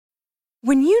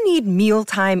When you need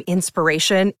mealtime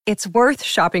inspiration, it's worth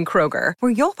shopping Kroger,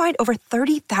 where you'll find over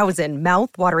 30,000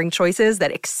 mouth-watering choices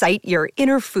that excite your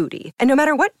inner foodie. And no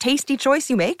matter what tasty choice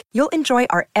you make, you'll enjoy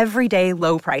our everyday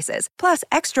low prices, plus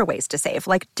extra ways to save,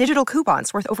 like digital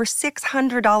coupons worth over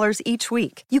 $600 each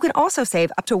week. You can also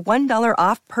save up to $1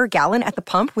 off per gallon at the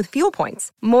pump with fuel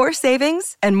points. More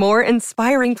savings and more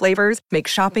inspiring flavors make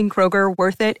shopping Kroger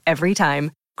worth it every time.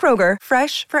 Kroger,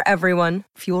 fresh for everyone.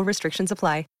 Fuel restrictions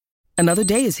apply. Another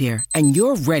day is here, and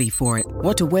you're ready for it.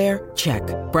 What to wear? Check.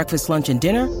 Breakfast, lunch, and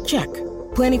dinner? Check.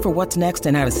 Planning for what's next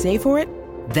and how to save for it?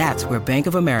 That's where Bank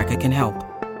of America can help.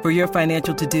 For your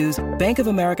financial to-dos, Bank of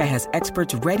America has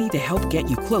experts ready to help get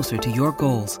you closer to your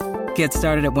goals. Get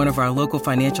started at one of our local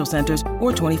financial centers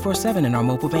or 24/7 in our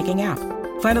mobile banking app.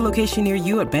 Find a location near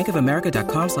you at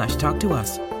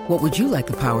bankofamerica.com/talktous. What would you like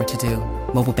the power to do?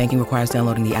 Mobile banking requires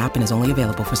downloading the app and is only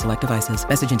available for select devices.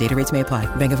 Message and data rates may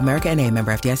apply. Bank of America N.A.,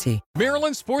 member FDIC.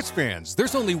 Maryland sports fans,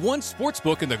 there's only one sports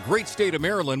book in the great state of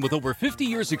Maryland with over 50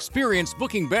 years experience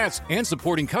booking bets and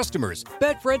supporting customers.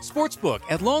 Betfred Sportsbook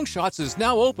at Longshots is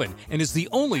now open and is the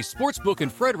only sports book in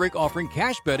Frederick offering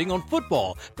cash betting on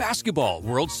football, basketball,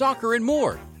 world soccer, and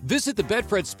more. Visit the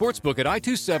Betfred Sportsbook at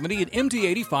I-270 and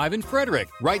MD-85 in Frederick,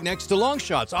 right next to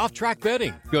Longshots off-track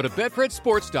betting. Go to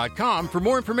BetfredSports.com for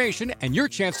more information and your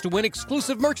chance to win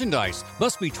exclusive merchandise.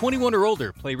 Must be 21 or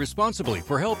older. Play responsibly.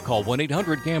 For help, call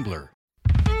 1-800-GAMBLER.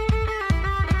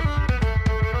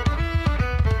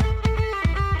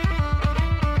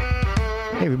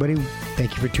 Hey everybody,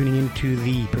 thank you for tuning in to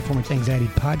the Performance Anxiety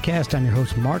Podcast. I'm your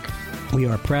host, Mark. We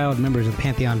are proud members of the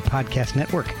Pantheon Podcast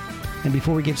Network. And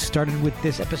before we get started with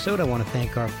this episode, I want to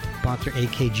thank our sponsor,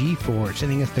 AKG, for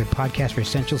sending us their Podcaster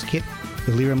Essentials kit.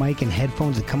 The Lyra mic and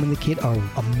headphones that come in the kit are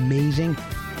amazing.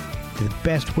 They're the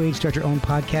best way to start your own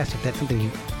podcast if that's something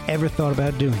you've ever thought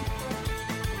about doing.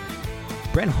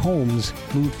 Brent Holmes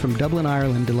moved from Dublin,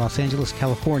 Ireland to Los Angeles,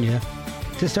 California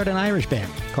to start an Irish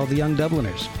band called the Young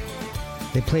Dubliners.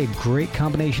 They play a great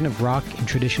combination of rock and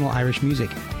traditional Irish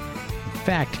music. In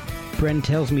fact, Bren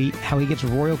tells me how he gets a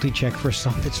royalty check for a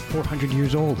song that's 400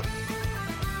 years old.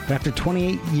 But after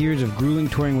 28 years of grueling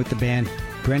touring with the band,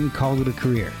 Bren called it a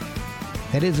career.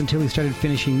 That is until he started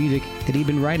finishing music that he'd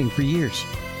been writing for years.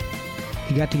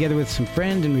 He got together with some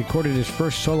friends and recorded his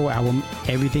first solo album,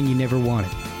 Everything You Never Wanted.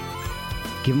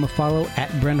 Give him a follow at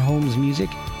Bren Holmes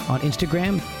Music on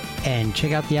Instagram and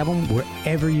check out the album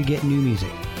wherever you get new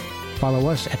music. Follow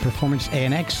us at Performance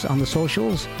ANX on the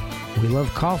socials. We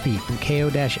love coffee from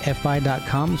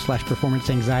ko-fi.com/performance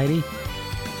anxiety.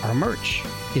 Our merch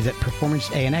is at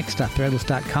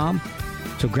performanceanx.threadless.com.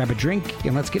 So grab a drink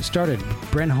and let's get started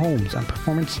with Bren Holmes on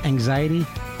Performance Anxiety,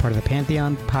 part of the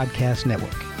Pantheon Podcast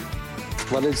Network.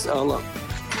 What is, hold on.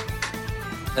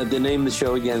 The name of the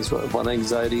show again is what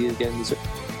anxiety again? Is it?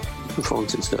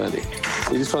 Performance Anxiety.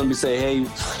 We just want to say, hey,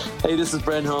 this is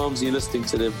Bren Holmes. You're listening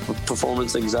to the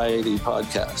Performance Anxiety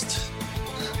Podcast.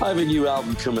 I have a new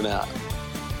album coming out.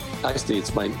 Actually,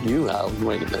 it's my new album.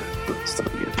 Wait a minute.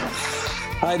 Start again.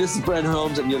 Hi, this is Bren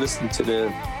Holmes, and you're listening to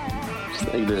the...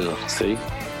 See?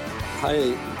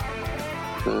 Hi,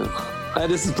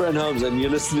 this is Bren Holmes, and you're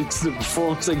listening to the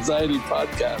Performance Anxiety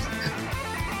Podcast.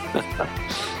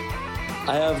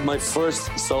 I have my first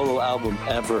solo album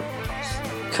ever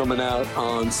coming out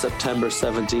on September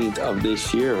 17th of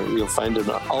this year. You'll find it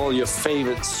on all your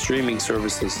favorite streaming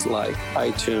services like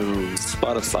iTunes,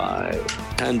 Spotify,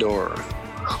 Pandora.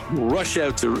 Rush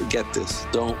out to get this.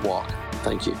 Don't walk.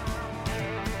 Thank you.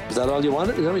 Is that all you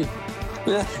wanted? Is that me?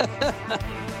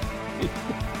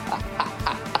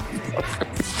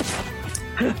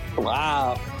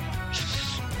 Wow.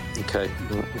 Okay.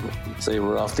 Say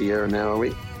we're off the air now, are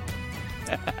we?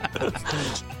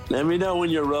 Let me know when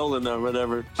you're rolling or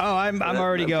whatever. Oh, I'm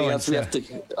already going. We have to,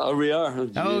 we are.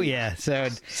 Oh, yeah. So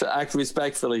act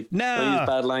respectfully. No. Don't use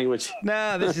bad language.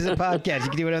 No, this is a podcast. You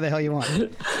can do whatever the hell you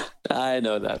want. I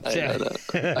know that.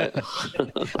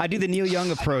 I do the Neil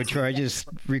Young approach where I just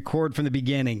record from the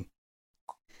beginning.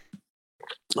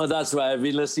 Oh, that's right. I've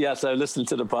listened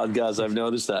to the podcast. I've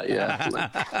noticed that.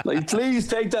 Yeah. like, please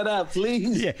take that out,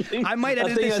 please. Yeah. Please. I might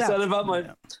edit this out.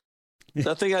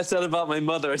 That thing I said about my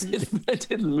mother, I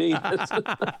didn't mean it.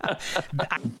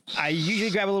 I usually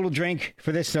grab a little drink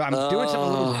for this, so I'm doing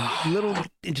something a little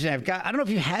interesting. I don't know if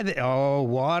you had it. Oh,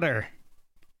 water.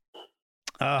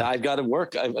 I've got to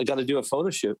work. I got to do a photo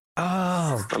shoot.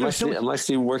 Oh, I'm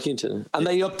actually working today. And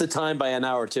they upped the time by an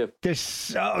hour too.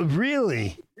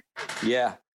 Really?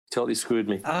 Yeah, totally screwed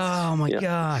me. Oh my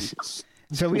gosh.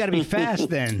 So we got to be fast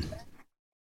then.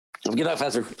 Get out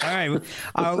faster. All right.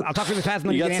 I'll talk really fast, and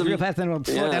then you can answer real fast, and then we'll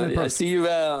slow down in the post.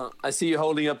 I see you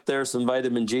holding up there some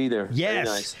vitamin G there. Yes. Very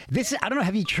nice. This is, I don't know.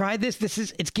 Have you tried this?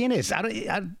 It's Guinness. I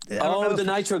don't know the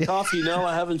nitro coffee. No,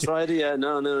 I haven't tried it yet.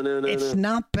 No. It's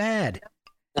not bad.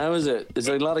 How is it? Is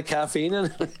there a lot of caffeine in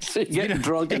it? You're getting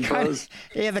drunk and buzzed.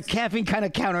 Yeah, the caffeine kind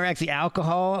of counteracts the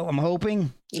alcohol, I'm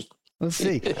hoping. Let's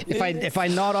see. If I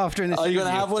nod off during this Are you interview.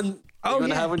 going to have one? Are you going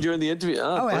to have one during the interview?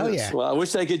 Oh hell yeah. Well, I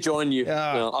wish I could join you.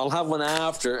 I'll have one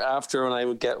after when I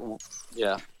would get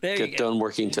done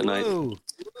working tonight. Whoa.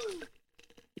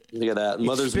 Look at that.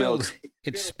 Mother's milk.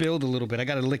 It spilled a little bit. I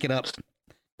got to lick it up.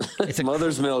 It's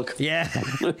mother's milk. Yeah.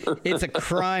 It's a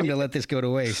crime to let this go to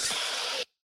waste.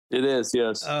 It is,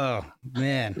 yes. Oh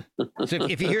man! So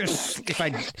if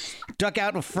I duck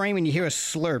out in frame and you hear a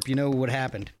slurp, you know what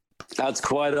happened. That's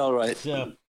quite all right.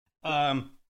 So,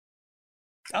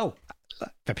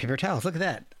 paper towels. Look at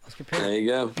that. Let's compare. There you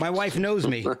go. My wife knows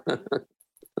me.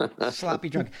 Sloppy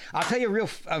drunk. I'll tell you a real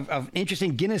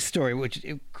interesting Guinness story, which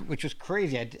was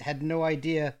crazy. I had no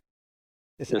idea.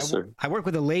 Yes, sir. I work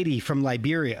with a lady from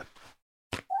Liberia,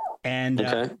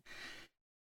 and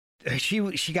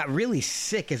she got really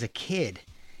sick as a kid,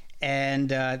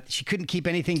 and she couldn't keep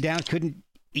anything down, couldn't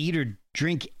eat or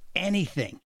drink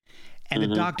anything. And the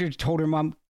doctor told her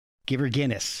mom, give her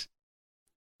Guinness.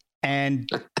 And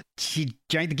she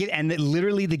drank the Guinness, and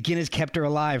literally the Guinness kept her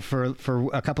alive for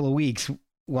a couple of weeks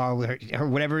while her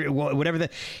whatever the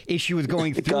issue was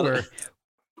going through her.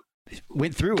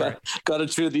 Went through her. Got her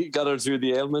through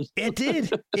the ailment. It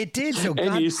did. So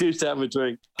and you used to have a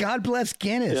drink. God bless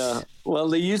Guinness. Yeah.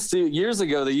 Well, years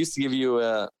ago they used to give you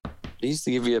a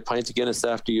pint of Guinness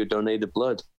after you donated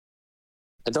blood.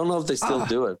 I don't know if they still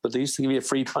do it, but they used to give you a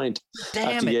free pint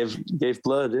after you gave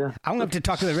blood. Yeah. I'm gonna have to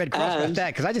talk to the Red Cross about that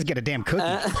because I just get a damn cookie.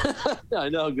 I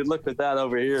know. Good luck with that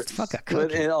over here. Fuck a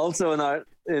cookie. But also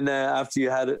after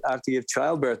you have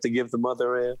childbirth, they give the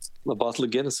mother a bottle of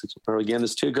Guinness or a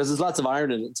Guinness too, because there's lots of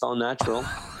iron in it. It's all natural.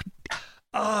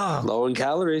 Low in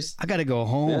calories. I gotta go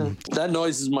home. Yeah. That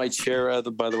noise is my chair.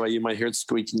 By the way, you might hear it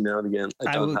squeaking now and again.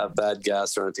 I don't have bad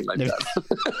gas or anything like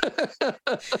that.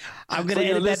 I'm gonna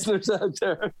edit listeners out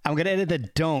there. I'm gonna edit the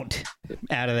don't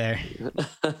out of there.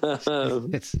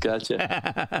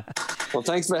 Gotcha. Well,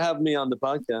 thanks for having me on the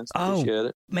podcast. Appreciate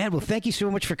it, man. Well, thank you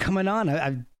so much for coming on.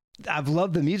 I've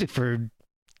loved the music for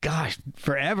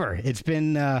forever. It's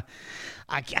been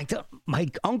my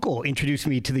uncle introduced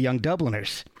me to the Young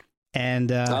Dubliners.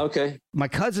 And my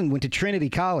cousin went to Trinity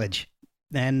College,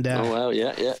 and oh wow,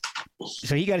 yeah.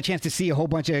 So he got a chance to see a whole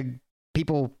bunch of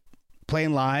people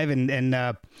playing live,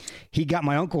 and he got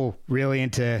my uncle really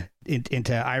into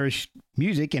Irish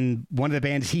music, and one of the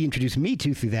bands he introduced me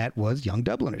to through that was Young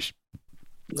Dubliners.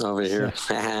 Over here.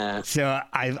 So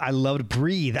I loved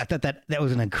Breathe. I thought that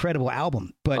was an incredible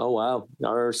album. But oh wow,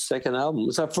 our second album.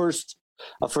 It's our first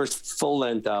full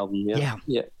length album. Yeah.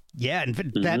 Yeah, and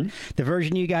that the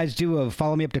version you guys do of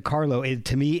 "Follow Me Up to Carlo,"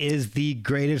 to me is the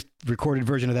greatest recorded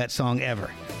version of that song ever.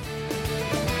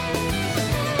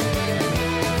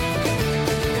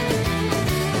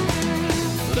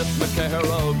 Lift my care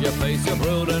of your face, you're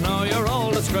brooding, oh, you're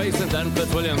all disgrace. And then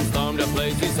Fitzwilliam stormed your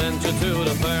place, he sent you to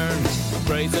the Fern.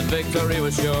 Grace and victory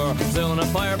was sure, soon a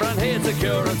firebrand he'd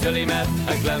secure, until he met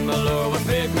at Glenmalure with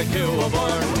Big McHugh of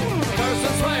Bourne. Curse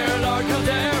and swear, Lord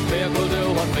Kildare, vehicle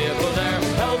do what vehicle dare.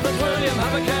 Help Fitzwilliam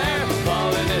have a care,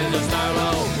 falling in just our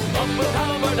low. Up with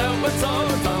halberd, out with sword,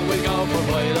 on we go for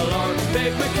way the Lord.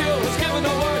 Big McHugh was given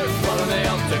the word, follow me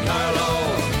up to Carlo.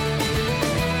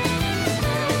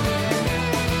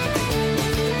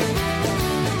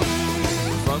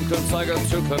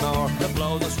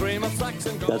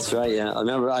 That's right. Yeah, I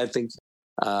remember. I think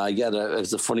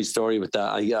it's a funny story with that.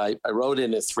 I wrote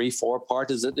in a 3/4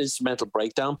 part as an instrumental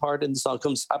breakdown part, and the song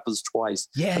happens twice.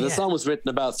 Yeah, and the song was written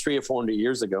about 300 or 400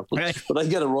 years ago. Right. But I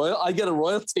get a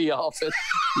royalty off it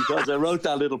because I wrote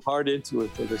that little part into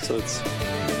it. So it's.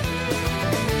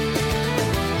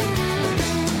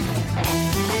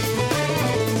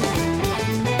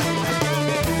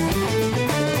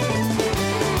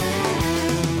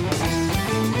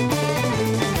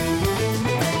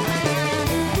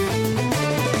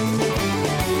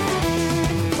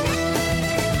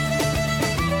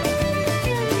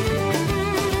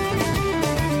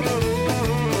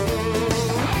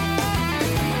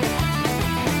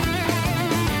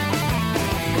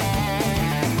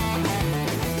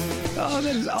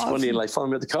 Funny, like Follow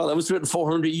Me Up to Carlo. That was written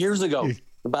 400 years ago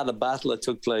about a battle that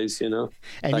took place, back in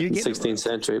the 16th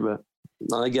century. But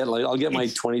I'll get my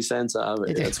 20 cents out of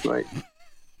it. That's great.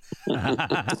 In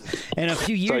a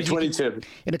few years, 22.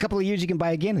 In a couple of years, you can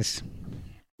buy a Guinness.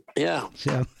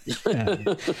 Yeah.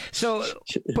 So,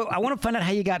 but I want to find out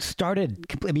how you got started.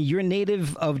 I mean, you're a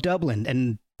native of Dublin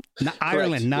and not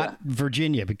Ireland, not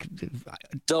Virginia.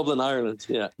 Dublin, Ireland.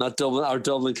 Yeah, not Dublin or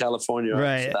Dublin, California,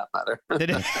 right? For that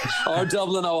matter. Or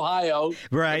Dublin, Ohio,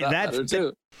 right? That's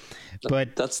too.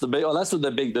 But that's the big. Oh, that's what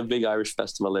the big Irish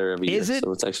festival there every year. Is it?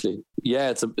 So it's actually,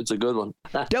 it's a good one.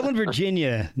 Dublin,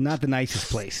 Virginia, not the nicest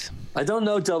place. I don't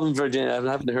know Dublin, Virginia.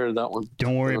 I haven't heard of that one.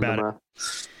 Don't worry about it.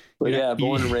 But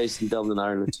born and raised in Dublin,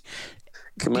 Ireland.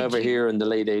 Came over here in the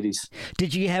late 80s.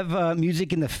 Did you have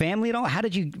music in the family at all? How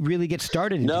did you really get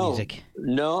started into music?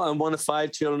 No, I'm one of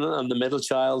 5 children. I'm the middle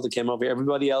child that came over here.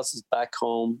 Everybody else is back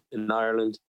home in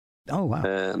Ireland. Oh, wow.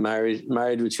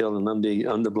 Married with children. I'm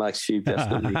the black sheep,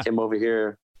 definitely. Came over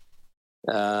here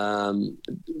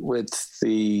with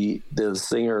the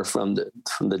singer from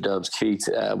the Dubs, Keith.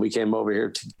 We came over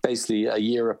here to basically a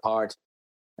year apart.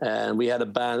 And we had a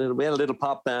band. We had a little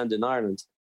pop band in Ireland.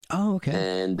 Oh, okay.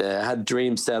 And had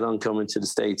dreams set on coming to the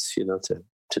States,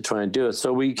 to try and do it.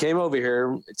 So we came over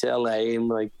here to LA, and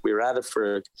we were at it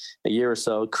for a year or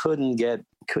so. Couldn't get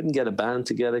a band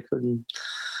together.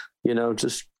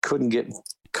 Just couldn't get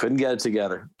it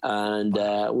together. And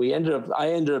I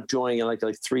ended up joining like a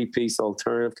 3-piece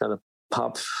alternative kind of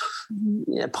pop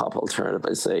alternative,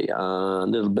 I'd say. A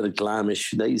little bit of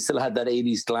glamish. They still had that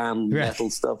 80s glam metal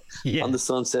stuff on the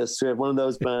Sunset Strip, one of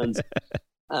those bands.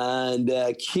 And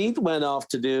Keith went off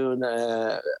to do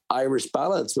Irish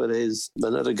ballads with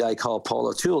another guy called Paul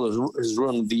O'Toole, who's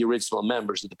one of the original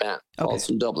members of the band. Paul's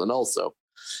from Dublin also.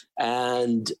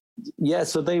 And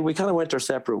so we kind of went our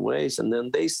separate ways, and then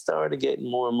they started getting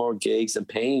more and more gigs and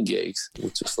paying gigs,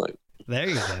 which is like, there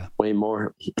you go. Way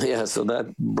more. Yeah, so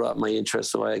that brought my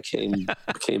interest. So I came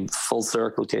full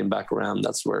circle, came back around.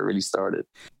 That's where it really started.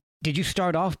 Did you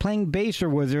start off playing bass, or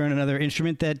was there another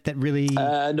instrument that really...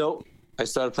 No, I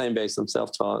started playing bass. I'm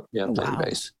self-taught. Yeah, playing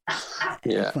bass.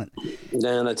 Yeah. Excellent.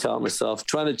 Then I taught myself,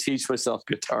 trying to teach myself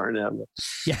guitar now.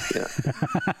 Yeah.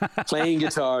 Playing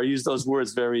guitar, use those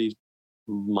words very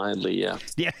mildly, yeah.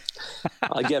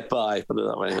 I get by, put it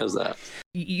that way. How's that?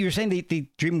 You're saying the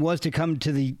dream was to come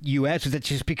to the U.S. Was that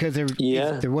just because there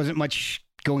wasn't much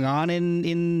going on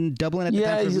in Dublin at the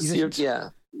time? Yeah.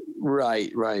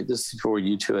 Right. This is before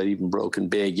U2 had even broken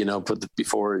big,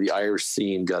 before the Irish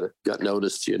scene got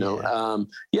noticed, we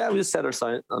just set our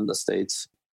sight on the States.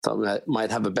 Thought we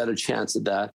might have a better chance at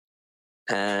that.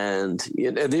 And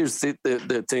there's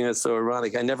the thing that's so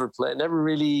ironic. I never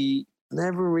really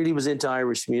was into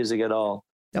Irish music at all.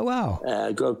 Oh,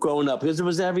 wow. Growing up, because it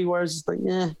was everywhere. It's just like,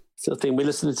 something we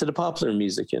listened to the popular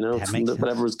music,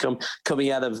 whatever was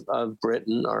coming out of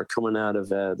Britain or coming out of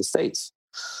the States.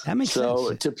 That makes sense.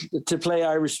 So to play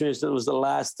Irish music, that was the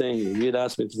last thing. If you'd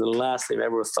asked me, it was the last thing I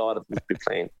ever thought of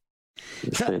playing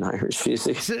Irish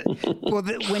music.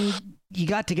 When you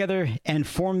got together and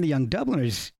formed the Young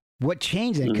Dubliners, what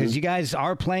changed then? Because you guys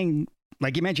are playing,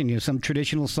 like you mentioned, some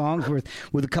traditional songs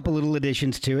with a couple little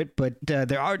additions to it, but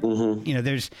there are,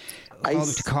 there's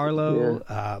Oliver Carlo,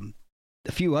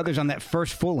 a few others on that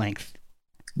first full length.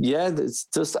 Yeah, it's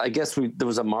just, I guess there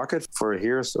was a market for it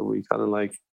here, so we kind of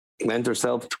lent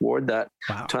ourselves toward that.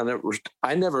 Wow.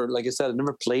 I never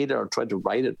played it or tried to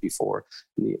write it before.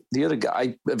 The other guy,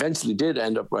 I eventually did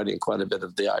end up writing quite a bit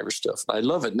of the Irish stuff. I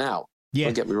love it now. Yeah.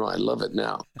 Don't get me wrong, I love it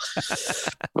now.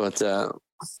 But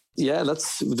we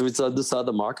saw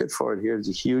the market for it here. There's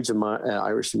a huge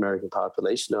Irish American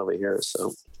population over here,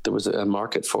 so there was a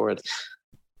market for it.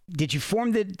 Did you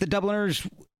form the Dubliners?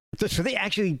 So they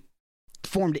actually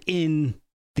formed in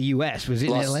the U.S. Was it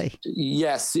in L.A.?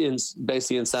 Yes,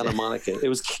 basically in Santa Monica. It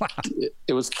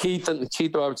was Keith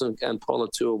Robertson and Paul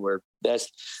O'Toole that's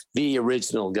the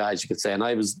original guys, you could say, and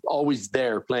I was always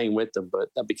there playing with them. But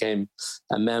I became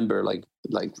a member like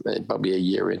probably a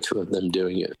year into them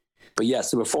doing it. But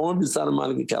yes, they were formed in Santa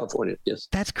Monica, California. Yes,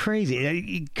 that's crazy.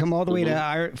 You come all the way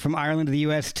to from Ireland to the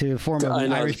U.S. to form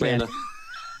an Irish band.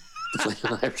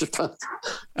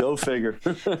 Go figure.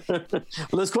 Well,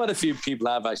 there's quite a few people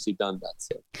have actually done that.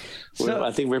 So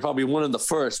I think we're probably one of the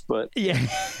first, but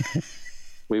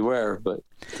we were. But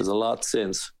there's a lot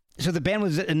since. So the band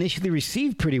was initially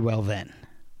received pretty well then.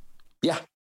 Yeah.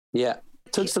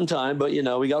 Took some time, but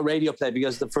we got radio play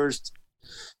because the first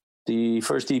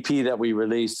EP that we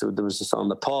released, there was a song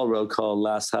that Paul wrote called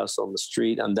 "Last House on the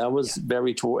Street," and that was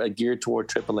very geared toward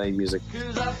AAA music.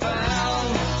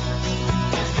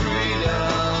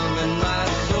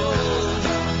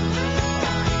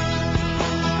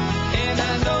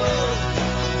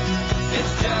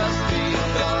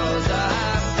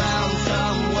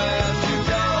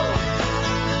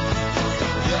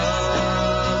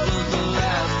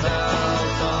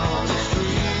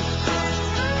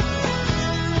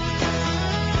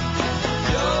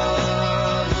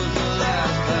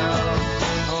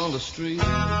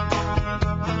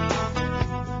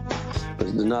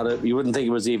 You wouldn't think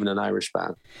it was even an Irish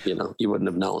band. You know, you wouldn't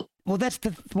have known. Well, that's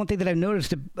the one thing that I've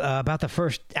noticed about the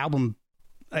first album.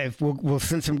 If we're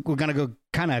going to go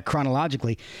kind of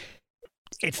chronologically.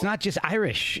 It's not just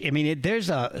Irish. I mean, there's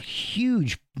a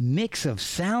huge mix of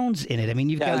sounds in it. I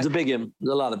mean, there's a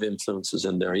lot of influences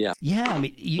in there. Yeah. Yeah. I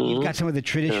mean, you've got some of the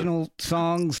traditional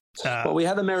songs. Well, we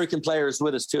had American players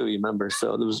with us too, you remember?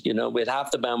 So there was, we had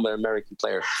half the band with American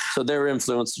players. So their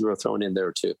influences were thrown in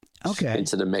there too. Okay.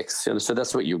 Into the mix. So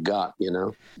that's what you got,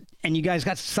 And you guys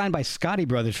got signed by Scotti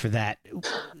Brothers for that.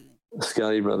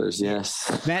 Scotti Brothers,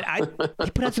 yes. Man, they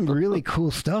put out some really cool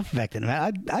stuff back then.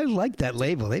 Man, I liked that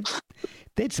label. They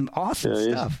had some awesome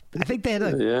stuff. I think they had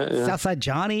Southside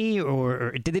Johnny,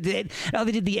 or did they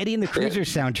did the Eddie and the Cruiser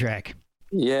soundtrack.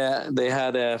 Yeah, they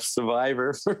had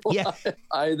Survivor.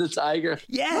 Eye of the Tiger.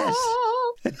 Yes.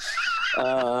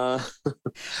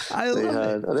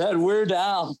 They had Weird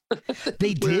Al.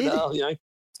 They did? Weird Al,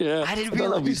 yeah. I didn't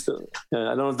realize. I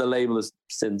don't know if the label has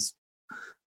since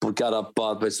got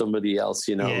bought by somebody else,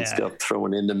 and got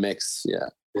thrown in the mix.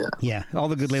 Yeah. All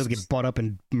the good labels get bought up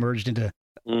and merged into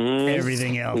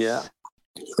everything else. Yeah.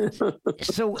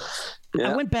 So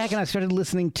I went back and I started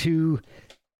listening to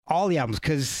all the albums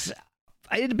because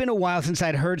it had been a while since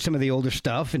I'd heard some of the older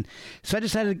stuff, and so I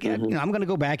decided I'm going to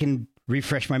go back and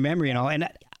refresh my memory and all. And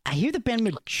I hear the band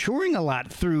maturing a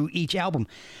lot through each album,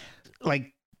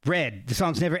 like Red, the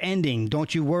song's Never Ending,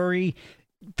 Don't You Worry.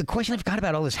 The question I've got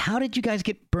about all this: how did you guys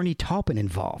get Bernie Taupin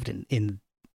involved in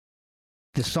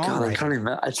the songwriting? God, I'm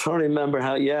trying to remember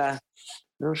how. Yeah,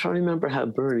 I'm trying to remember how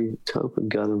Bernie Taupin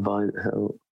got invited.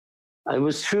 How it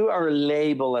was through our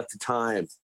label at the time,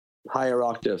 Higher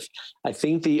Octave. I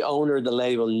think the owner of the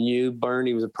label knew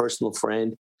Bernie, was a personal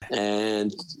friend,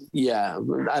 and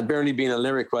Bernie being a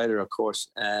lyric writer, of course,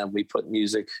 we put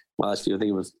music. Well, actually, I think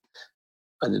it was.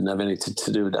 I didn't have anything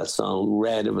to do with that song.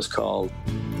 Red, it was called.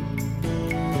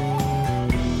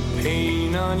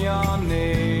 Paint on your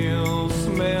nails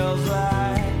smells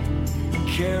like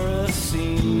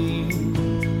kerosene.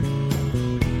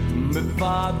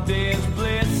 Before these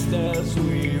blisters,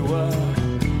 we were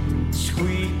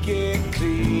squeaky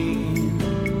clean.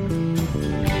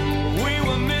 We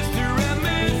were Mr. and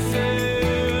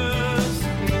Mrs.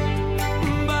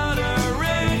 Butter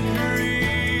and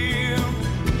cream.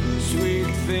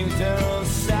 Sweet things turn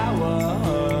sour,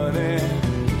 honey.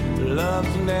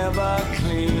 Love's never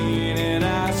clean.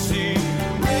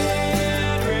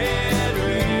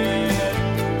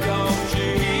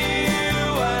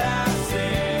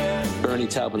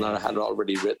 Taupin had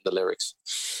already written the lyrics,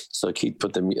 so Keith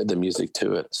put the music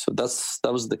to it. So that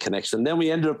was the connection. Then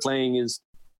we ended up playing his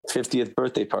 50th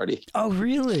birthday party. Oh,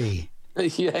 really?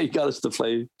 Yeah, he got us to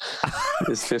play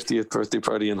his 50th birthday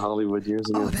party in Hollywood years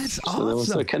ago. Oh, that's awesome. So that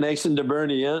was a connection to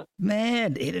Bernie, yeah.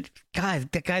 Man,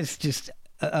 that guy's just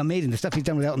amazing. The stuff he's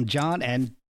done with Elton John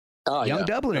and Young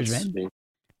Dubliners, man.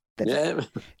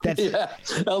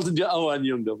 Elton John and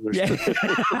Young Dubliners. Yeah.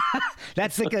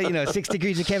 That's like 6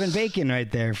 Degrees of Kevin Bacon right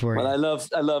there for you. Well,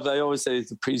 I always say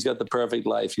he's got the perfect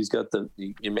life.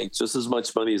 He makes just as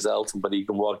much money as Elton, but he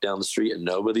can walk down the street and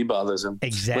nobody bothers him.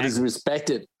 Exactly. But he's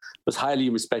respected, was highly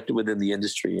respected within the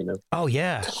industry, Oh,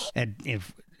 yeah. And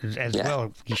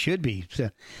well, he should be.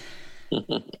 So,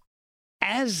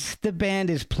 as the band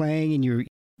is playing and you're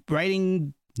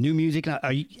writing new music,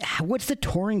 what's the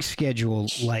touring schedule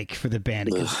like for the band?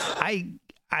 Because I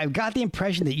got the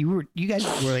impression that you guys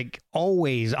were like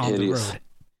always on the road.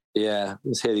 Yeah, it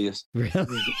was hideous.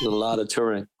 Really? A lot of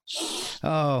touring.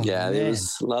 Oh, yeah, man. There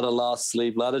was a lot of lost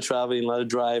sleep, a lot of traveling, a lot of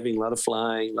driving, a lot of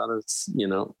flying, a lot of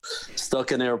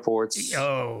stuck in airports.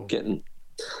 Oh,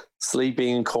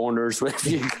 sleeping in corners wherever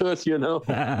you could.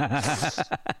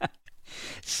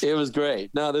 It was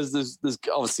great. Now there's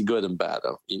obviously good and bad.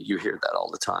 You hear that all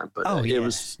the time, but it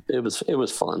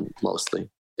was fun mostly.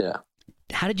 Yeah.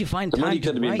 How did you find the time money to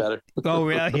could have been better? Oh,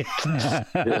 really?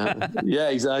 yeah,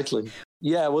 exactly.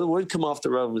 Yeah, we'd come off the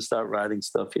road and start writing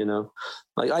stuff.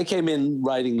 Like I came in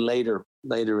writing later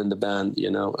in the band.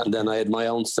 And then I had my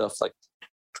own stuff, like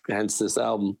hence this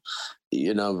album.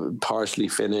 Partially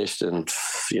finished, and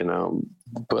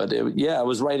but I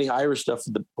was writing Irish stuff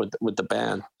with the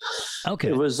band. Okay,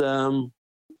 it was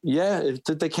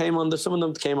they came on some of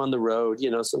them came on the road.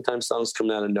 Sometimes songs come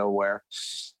out of nowhere.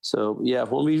 So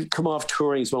when we come off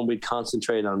touring is when we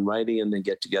concentrate on writing and then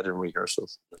get together in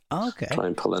rehearsals. Okay, try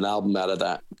and pull an album out of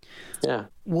that. Yeah.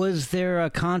 Was there a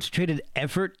concentrated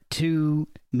effort to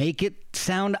make it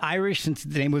sound Irish, since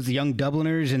the name was the Young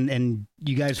Dubliners, and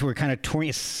you guys were kind of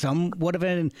touring somewhat of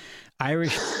an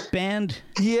Irish band?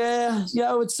 Yeah,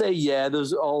 I would say,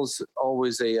 there's always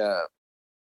a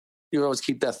you always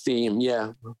keep that theme.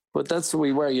 Yeah. But that's what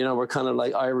we were, we're kind of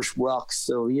like Irish rock.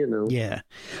 So, Yeah.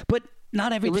 But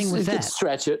not everything was you that. could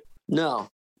stretch it. No.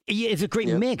 Yeah, it's a great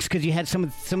mix because you had some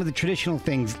of the traditional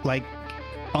things like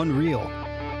Unreal.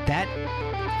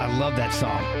 I love that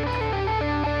song.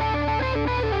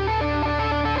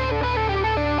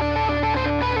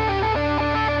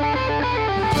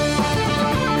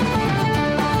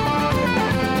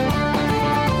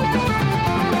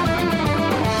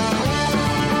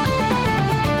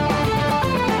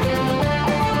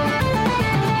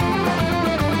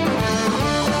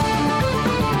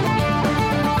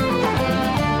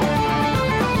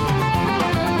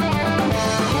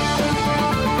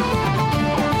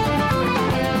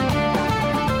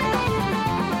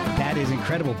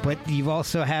 Incredible, but you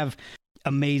also have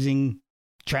amazing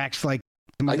tracks like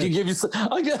I could give you some,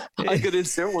 I could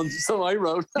insert one some I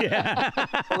wrote. Yeah.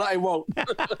 But I won't.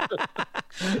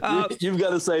 You've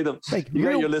got to say them. Like you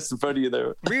got your list in front of you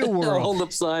there. Real World. Hold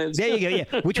Up Science. There you go.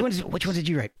 Yeah. Which ones did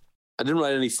you write? I didn't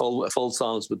write any full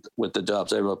songs with the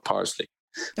Jobs. I wrote partially.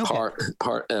 Okay.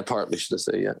 Partly, should I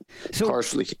say? Yeah. So,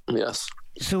 partially, yes.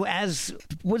 So,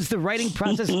 was the writing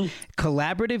process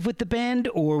collaborative with the band,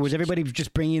 or was everybody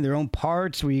just bringing in their own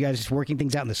parts? Were you guys just working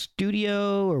things out in the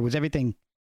studio, or was everything?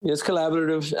 It's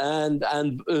collaborative, and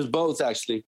it was both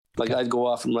actually. Like I'd go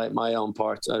off and write my own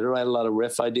parts. I'd write a lot of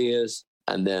riff ideas,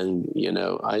 and then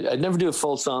I'd never do a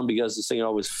full song because the singer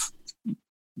always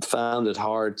found it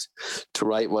hard to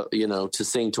write to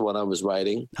sing to what I was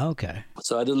writing. Okay.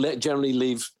 So I generally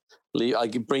leave. I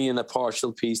could bring in a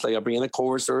partial piece, like I bring in a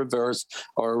chorus or a verse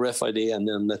or a riff idea, and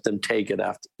then let them take it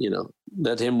after.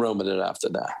 Let him run with it after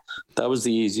that. That was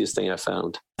the easiest thing I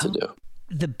found to do.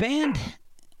 The band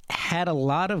had a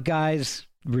lot of guys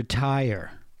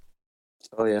retire.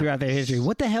 Oh yeah. Throughout their history.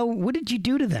 What the hell? What did you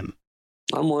do to them?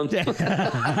 I'm one. Throughout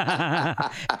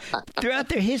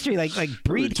their history, like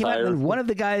Breathe came out, and one of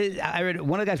the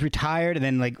guys retired, and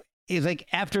then it was like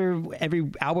after every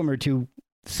album or two,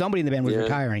 somebody in the band was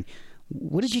retiring.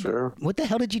 What the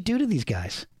hell did you do to these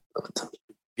guys?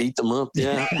 Beat them up.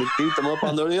 Yeah, we beat them up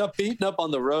on beating up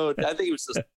on the road. I think it was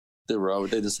just the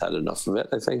road. They just had enough of it.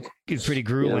 I think it's pretty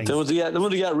grueling. They want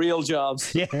to get real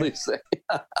jobs. Yeah, they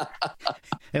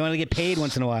want to get paid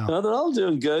once in a while. No, they're all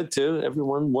doing good too.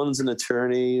 One's an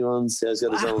attorney. One's has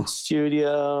got his own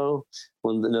studio.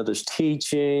 Another's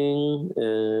teaching.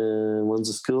 One's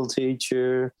a school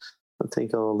teacher. I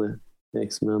think all the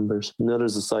ex-members.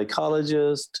 Another's a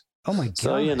psychologist. Oh my god!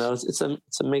 So it's a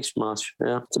mishmash.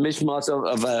 Yeah, it's a mishmash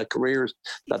of careers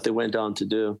that they went on to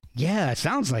do. Yeah, it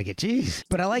sounds like it. Jeez,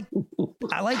 but I like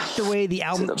the way the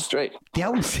album. Sit up straight. The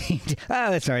album seemed.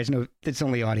 Oh, that's all right. It's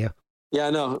only audio. Yeah,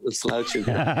 I know. It's loud.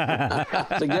 I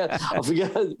forget.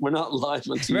 We're not live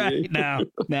on TV. Right?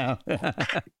 No.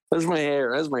 There's my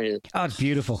hair. Oh, it's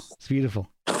beautiful. It's beautiful.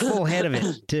 Full head of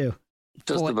it too.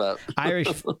 Just about. Irish,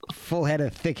 full head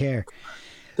of thick hair.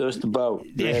 Just about.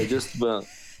 Yeah, just about.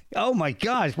 Oh my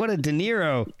gosh, what a De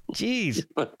Niro. Jeez.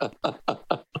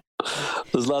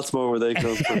 There's lots more where they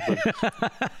come from.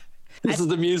 This is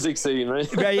the music scene, right?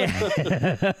 Right,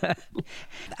 yeah.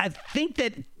 I think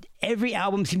that every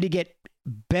album seemed to get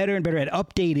better and better at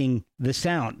updating the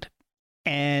sound.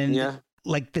 And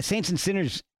like the Saints and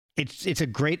Sinners, it's a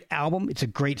great album. It's a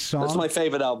great song. That's my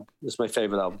favorite album.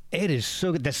 It is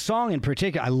so good. The song in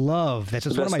particular, I love. That's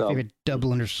one of my favorite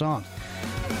Dubliners songs.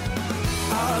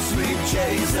 Our sweet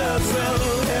Jesus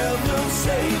will heaven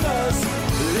save us.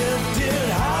 Lifted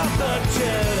high, but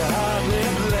yet hardly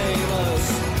blame us.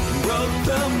 Broke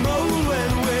the mold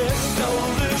when we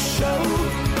stole the show.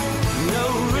 No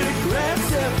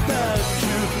regrets if the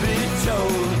truth be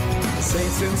told.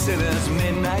 Saints and sinners,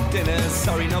 midnight dinners,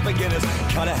 sorry no beginners.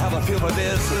 Gotta have a feel for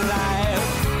this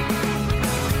life.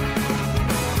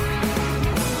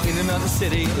 Another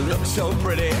city looks so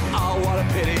pretty. Oh, what a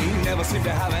pity. Never seem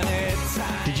to have any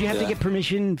time. Did you have to get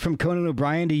permission from Conan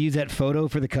O'Brien to use that photo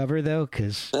for the cover, though?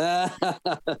 Because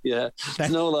yeah, it's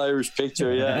an old Irish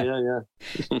picture. Yeah.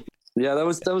 Yeah, that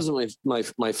was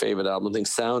my favorite album. I think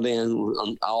sounding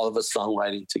and all of us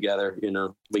songwriting together.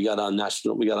 We got on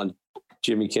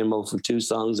Jimmy Kimmel for 2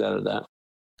 songs out of that.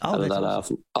 Oh, out of that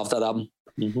album. Off that album.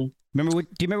 Mm-hmm. Do you remember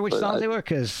which songs they were?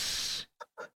 Because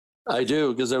I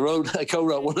do, because I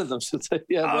co-wrote one of them. So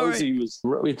Rosie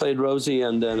right. We played Rosie,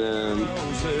 and then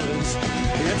Roses,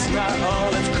 it's not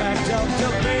all it's cracked up to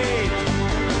be,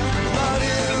 but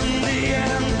in the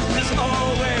end, it's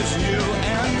always you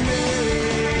and me.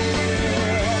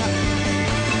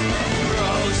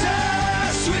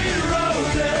 Rosie, sweet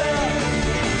Rosie,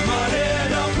 money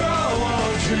don't grow on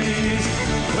trees,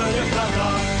 but if I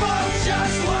thought for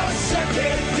just 1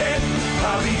 second, then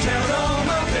I'll be down on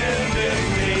my bended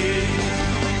knee.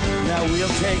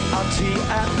 take our tea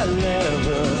at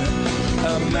 11.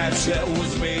 A match that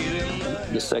was made in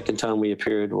The second time we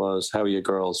appeared was How Are You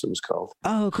Girls, it was called.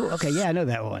 Oh, cool. Okay, yeah, I know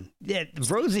that one. Yeah,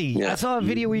 Rosie, Yeah. I saw a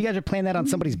video where you guys are playing that on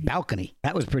somebody's balcony.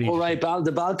 That was pretty Oh, right,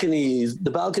 the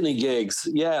balcony gigs.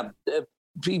 Yeah,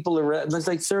 people are, there's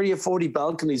like 30 or 40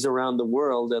 balconies around the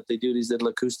world that they do these little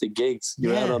acoustic gigs.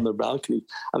 You're out on their balcony.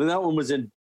 I mean, that one was in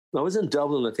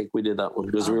Dublin, I think we did that one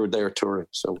because we were there touring.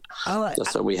 So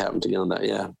that's how we happened to get on that,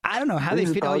 yeah. I don't know how they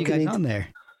fit all you guys on there.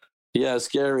 Yeah,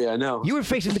 scary, I know. You were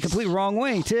facing the complete wrong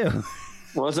way, too.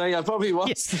 Was I? I probably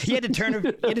was. You had to turn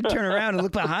around and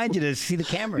look behind you to see the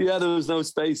camera. Yeah, there was no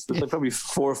space. There's like probably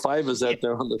 4 or 5 of us out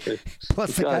there on the thing.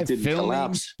 Plus the guy didn't filming.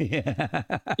 collapse. Yeah.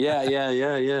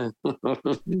 Yeah.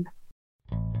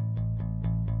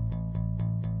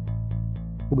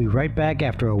 We'll be right back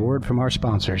after a word from our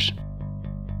sponsors.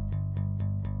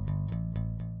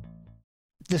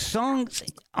 The songs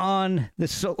on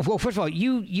the well, first of all,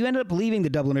 you ended up leaving the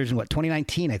Dubliners in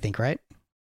 2019, I think, right?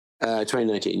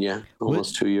 2019, yeah,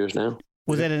 almost 2 years now.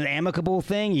 Was that an amicable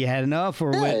thing? You had enough, or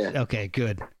what? Yeah. Okay,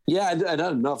 good. Yeah, I had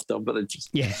enough though, but I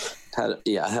just I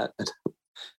had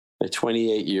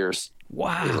 28 years.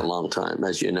 Wow, it was a long time,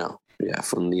 as you know. Yeah,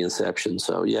 from the inception.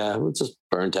 So yeah, we're just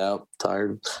burnt out,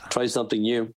 tired. Try something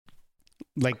new,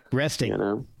 like resting. You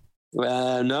know.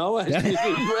 No, I didn't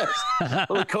rest.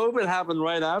 Well, COVID happened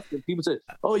right after. People said,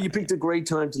 "Oh, you picked a great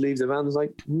time to leave the band." I was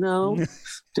like, "No,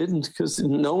 didn't, because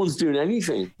no one's doing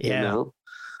anything." Yeah. You know.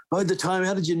 Oh, at the time,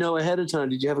 how did you know ahead of time?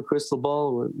 Did you have a crystal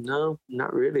ball? Well, no,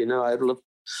 not really. No, I'd look.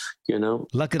 You know,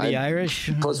 luck of the Irish.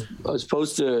 I was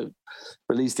supposed to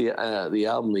release the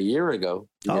album a year ago.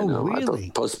 Really?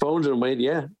 I postponed it and waited.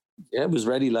 Yeah, it was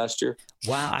ready last year.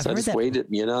 Wow, so I just waited.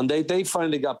 You know, and they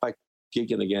finally got back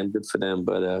gigging again. Good for them,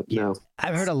 but no.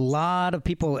 I've heard a lot of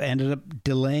people ended up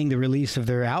delaying the release of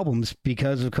their albums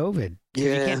because of COVID.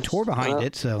 Yeah, you can't tour behind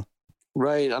it, so.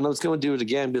 Right, and I was going to do it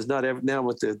again because now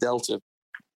with the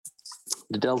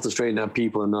Delta strain, now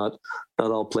people are not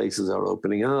all places are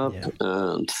opening up,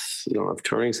 and you don't have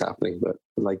tourings happening. But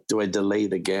like, do I delay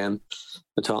it again?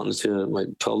 I'm talking to my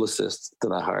publicist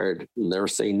that I hired, and they were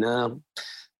saying, "No,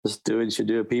 just do it. You should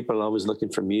do it." People are always looking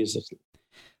for music.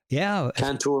 Yeah.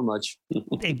 Can't tour much.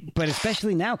 But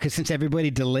especially now, because since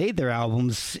everybody delayed their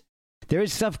albums, there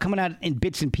is stuff coming out in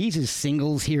bits and pieces,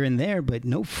 singles here and there, but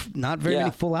not very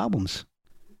many full albums.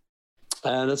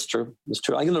 That's true. That's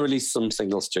true. I'm going to release some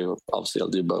singles too. Obviously, I'll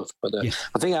do both. But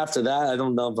I think after that, I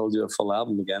don't know if I'll do a full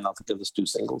album again. I think I'll just do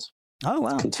singles. Oh,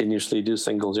 wow. Continuously do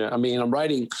singles. Yeah. I mean, I'm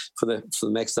writing for the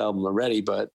next album already,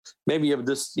 but maybe you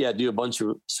just, do a bunch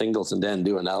of singles and then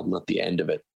do an album at the end of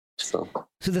it. So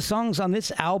the songs on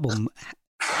this album,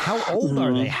 how old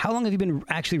are they? How long have you been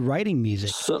actually writing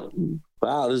music? So,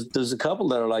 wow, there's a couple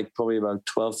that are like probably about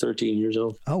 12, 13 years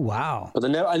old. Oh, wow. But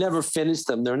I never finished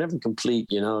them. They're never complete,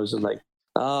 you know. It was just like,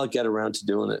 I'll get around to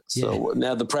doing it. So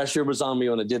now the pressure was on me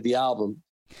when I did the album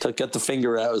to get the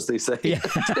finger out, as they say,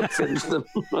 to finish them.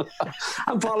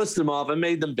 I polished them off. I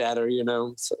made them better, you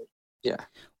know. So, yeah.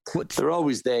 They're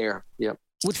always there. Yep.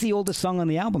 What's the oldest song on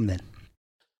the album then?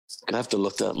 I have to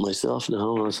look that myself now.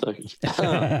 Hold on a second.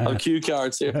 Oh, cue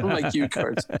cards here. My cue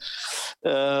cards.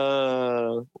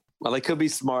 Well, I could be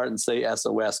smart and say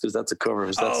SOS because that's a cover.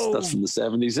 That's from the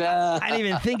 70s. I didn't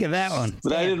even think of that one.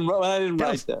 But I didn't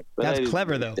write that. That's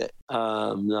clever, though.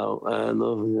 No.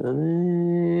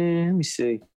 Let me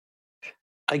see.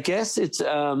 I guess it's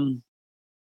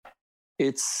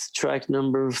track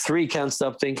number 3, Can't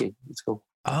Stop Thinking. Let's go.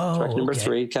 Oh, track number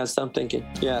 3, Can't Stop Thinking.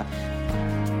 Yeah.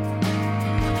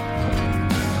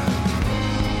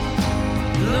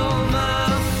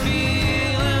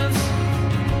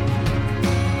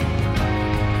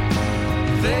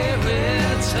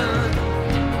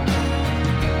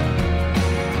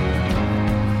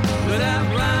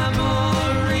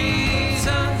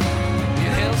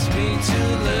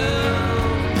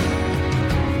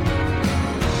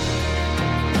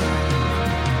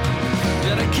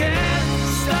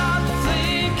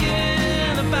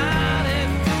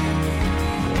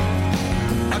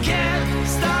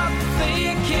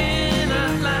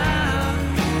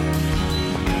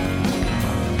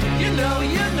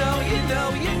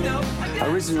 I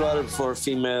originally wrote it for a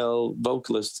female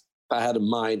vocalist I had in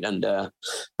mind, and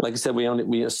like I said,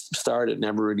 we started,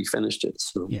 never really finished it,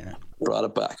 so brought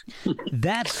it back.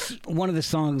 That's one of the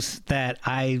songs that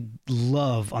I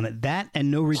love on it. That and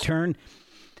No Return,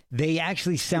 they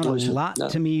actually sound a lot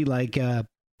to me like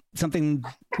something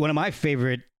one of my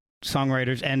favorite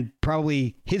songwriters, and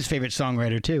probably his favorite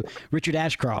songwriter too, Richard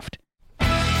Ashcroft.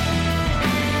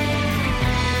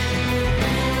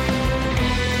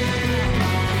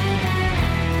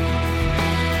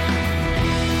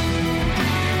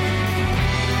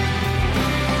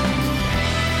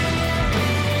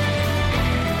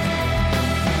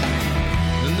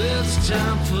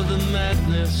 time for the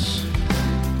madness,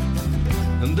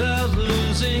 and there's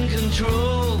losing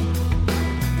control,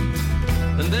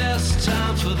 and there's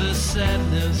time for the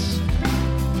sadness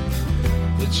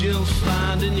that you'll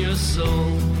find in your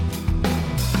soul.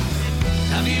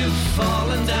 Have you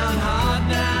fallen down hard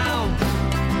now?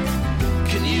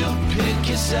 Can you pick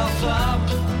yourself up?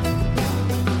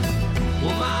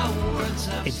 Well, my words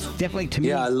have It's definitely, to me.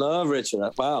 Yeah, I love Richard.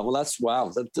 Wow. Well, that's wow.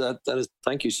 That is.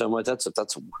 Thank you so much. That's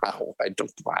wow. I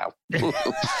don't. Wow.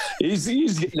 he's.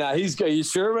 Are you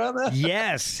sure about that?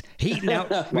 Yes.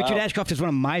 Richard Ashcroft is one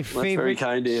of my favorite very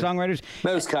kind of you. songwriters.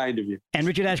 That was kind of you. And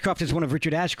Richard Ashcroft is one of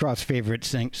Richard Ashcroft's favorite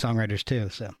songwriters too.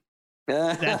 So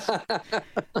that's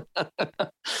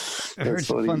I heard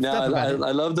some funny. fun No, stuff about it.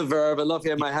 I love the Verve. I love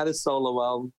him. I had his solo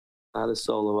album. I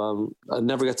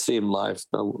never got to see him live.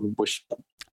 I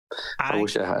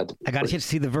wish I had. I got a chance to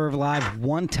see the Verve live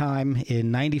one time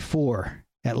in '94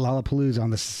 at Lollapalooza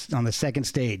on the second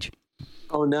stage.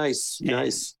 Oh, nice.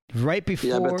 Right before.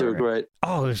 Yeah, I bet they were great.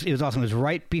 Oh, it was awesome. It was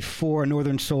right before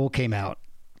Northern Soul came out.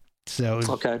 So it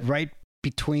was right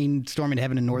between Storm in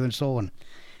Heaven and Northern Soul, and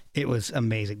it was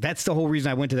amazing. That's the whole reason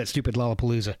I went to that stupid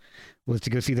Lollapalooza, was to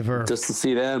go see the Verve. Just to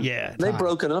see them. Yeah. They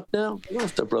broken up now? I don't know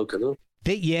if they're broken up.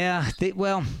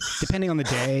 Well, depending on the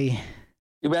day.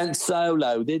 You went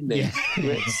solo, didn't you? Yeah. You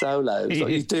went solo. That's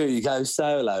what you do. You go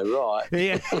solo, right?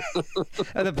 Yeah.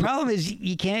 The problem is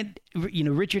you can't,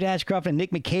 Richard Ashcroft and Nick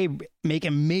McCabe make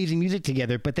amazing music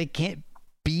together, but they can't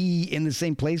be in the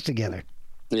same place together.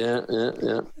 Yeah.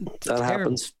 That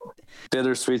happens.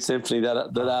 Bittersweet Symphony,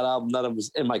 that album, that was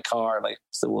in my car, like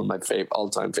it's one of my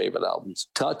all-time favorite albums.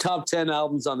 Top 10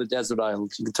 albums on the desert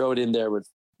island. You can throw it in there with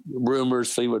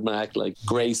Rumors, Fleetwood Mac, like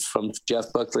Grace from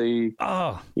Jeff Buckley.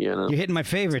 Oh, you're hitting my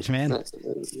favorites, man.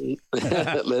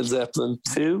 Led Zeppelin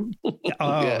 2.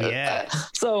 Oh, yeah.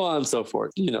 So on and so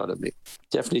forth. You know what I mean.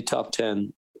 Definitely top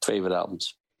 10 favorite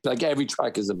albums. Like every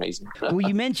track is amazing. Well,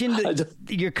 you mentioned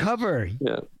your cover,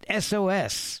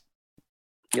 SOS.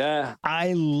 Yeah.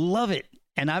 I love it.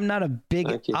 And I'm not a big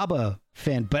ABBA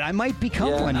fan, but I might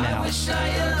become one now. I wish I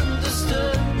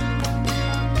understood.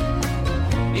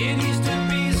 It used to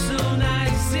be so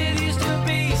nice. It used to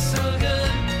be so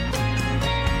good.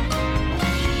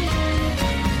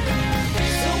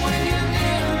 So when you're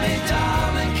near me,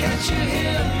 darling, can't you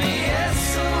hear me?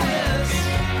 SOS.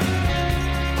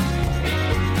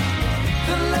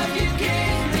 The love you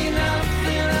gave me,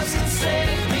 nothing else can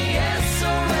save me.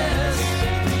 SOS.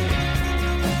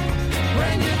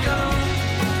 When you're gone,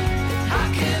 how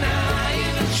can I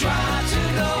even try to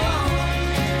go on?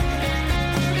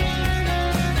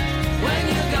 When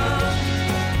you're gone,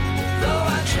 though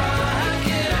I try, how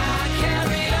can I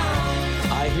carry on?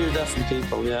 I hear that from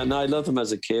people. Yeah, no, I loved them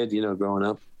as a kid. Growing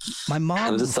up. My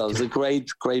mom. It was a great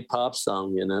pop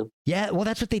song. Yeah, well,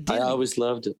 that's what they did. I always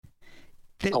loved it.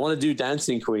 I want to do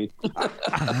Dancing Queen. What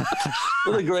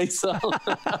a great song.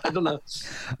 I don't know.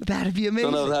 That'd be amazing.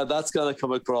 I don't know how that's going to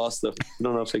come across. I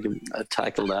don't know if I can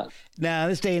tackle that. Now,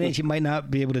 this day and age, you might not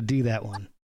be able to do that one.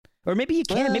 Or maybe you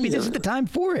can. Maybe this is the time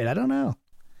for it. I don't know.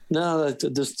 No,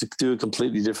 just to do a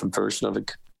completely different version of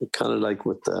it. Kind of like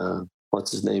what,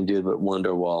 what's his name did with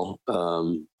Wonderwall.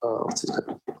 What's his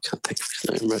name? I can't think of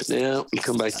his name right now. He'll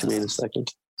come back to me in a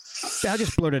second. I'll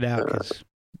just blurt it out, because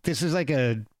this is like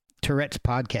a Tourette's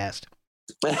podcast.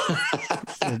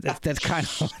 That's kind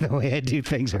of the way I do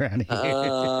things around here.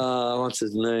 What's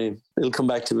his name? It'll come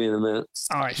back to me in a minute.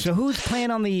 All right. So who's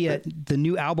playing on the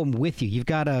new album with you? You've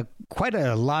got quite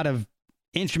a lot of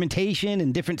instrumentation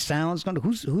and different sounds.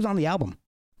 Who's on the album?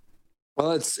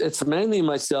 Well, it's mainly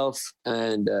myself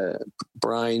and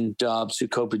Brian Dobbs, who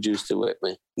co-produced it with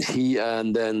me. He,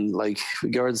 and then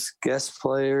regards guest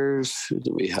players, who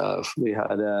do we have? We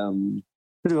had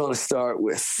who do we want to start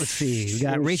with? Let's see. We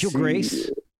got Rachel Grace.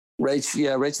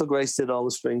 Rachel Grace did all the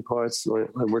string parts. I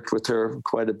worked with her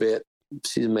quite a bit.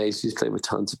 She's amazing. She's played with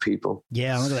tons of people.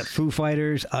 Yeah, look at that. Foo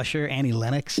Fighters, Usher, Annie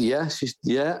Lennox. Yeah, she's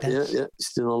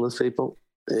doing all those people.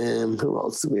 Who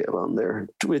else do we have on there?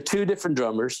 We have two different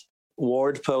drummers.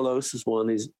 Ward Polos is one.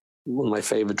 He's one of my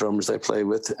favorite drummers I play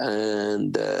with,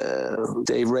 and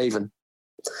Dave Raven.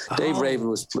 Dave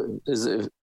Raven is a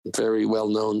very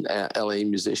well-known LA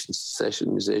musician,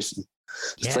 session musician.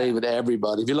 He's played with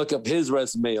everybody. If you look up his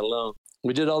resume alone,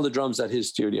 we did all the drums at his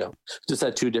studio. Just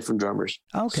had two different drummers.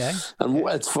 Okay. And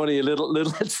it's funny, a little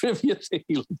trivia thing.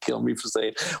 He'll kill me for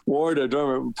saying. Ward, our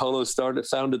drummer, Polo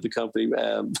founded the company,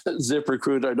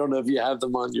 ZipRecruiter. I don't know if you have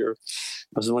them on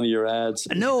was one of your ads.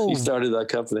 No. He started that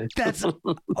company.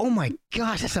 Oh my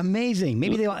gosh, that's amazing.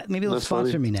 Maybe they'll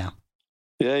sponsor me now.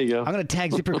 Yeah, you go. I'm going to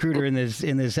tag ZipRecruiter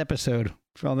in this episode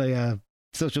for all the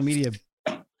social media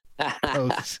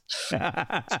Oaths.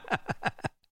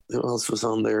 Who else was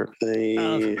on there?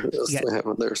 Who else do I have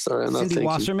on there? Sorry, I'm not Cindy thinking.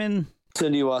 Wasserman.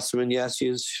 Cindy Wasserman, yes,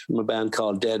 she's from a band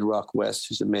called Dead Rock West.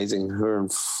 She's amazing. Her and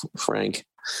Frank,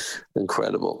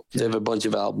 incredible. They have a bunch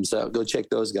of albums out. Go check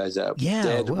those guys out. Yeah,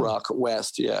 Dead Rock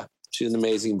West, yeah. She's an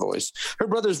amazing voice. Her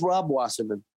brother's Rob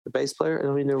Wasserman, the bass player. I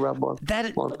don't even know Rob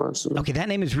Wasserman. Okay, that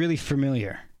name is really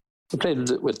familiar. I played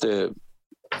with the,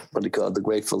 what do you call it, the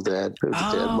Grateful Dead. Who's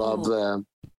the Dead?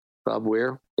 Rob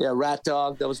Weir. Yeah, Rat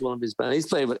Dog. That was one of his bands. He's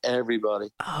played with everybody.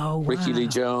 Oh, wow. Ricky Lee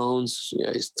Jones.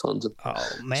 Yeah, he's tons of. Oh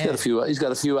man, He's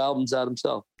got a few albums out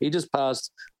himself. He just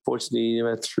passed, fortunately,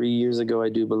 about 3 years ago, I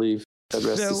do believe. God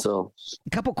rest his soul. A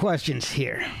couple questions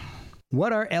here.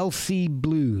 What are LC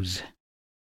Blues?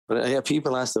 But yeah,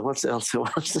 people ask them, what's LC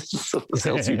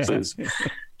Blues?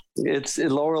 It's in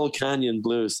Laurel Canyon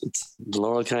Blues. It's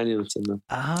Laurel Canyon. It's in the,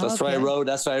 that's why I wrote.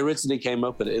 That's why I originally came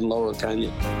up with it, in Laurel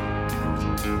Canyon.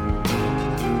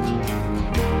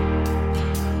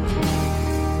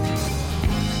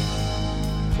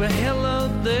 Well, hello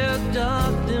there,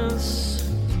 darkness.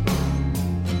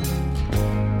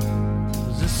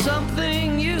 Was there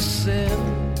something you said?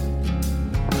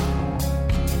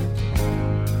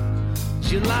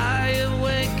 Did you lie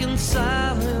awake in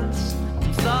silence?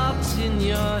 Thoughts in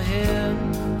your head.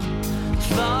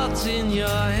 Thoughts in your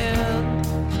head.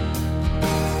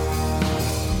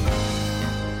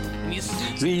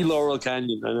 The Laurel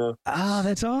Canyon, I know. Oh,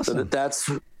 that's awesome. So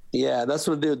that's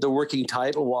what the working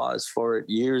title was for it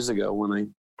years ago when I,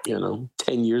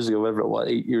 10 years ago, whatever it was,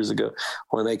 8 years ago,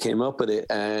 when I came up with it,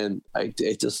 and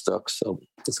it just stuck. So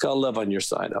it's called Love on Your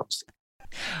Side, obviously.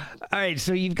 All right,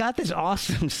 so you've got this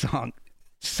awesome song,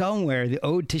 Somewhere, the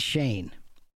Ode to Shane.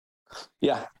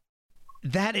 Yeah.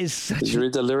 That is such Did you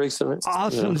read the lyrics of it?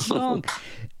 Awesome song.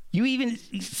 You even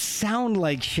sound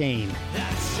like Shane.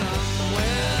 That's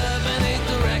somewhere beneath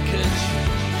the wreckage.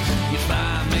 You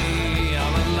find me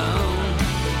all alone.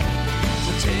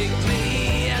 So take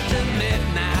me after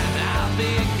midnight, I'll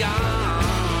be gone.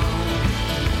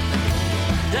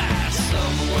 There's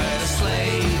somewhere to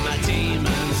slay my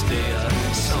demons, dear.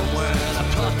 Somewhere to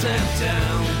put them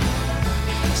down.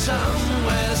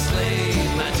 Somewhere to slay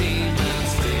my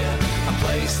demons, dear. A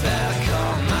place that I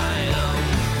call my own.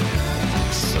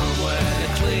 Somewhere to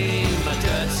clean my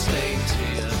dirt slate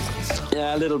tears.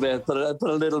 Yeah, a little bit, but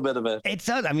a little bit of it. It's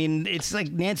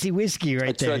like Nancy Whiskey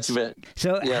right there. A bit.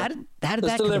 So yeah. how did that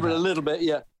come deliberate about? a little bit,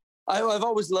 yeah. I've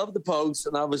always loved the Pogues,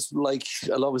 and I always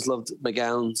loved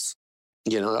McGowan's.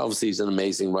 Obviously he's an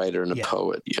amazing writer and a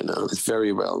poet. It's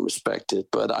very well respected.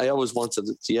 But I always wanted,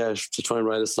 to try and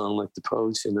write a song like the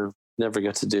Pogues. Never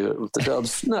got to do it with the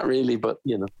Dubs. Not really, but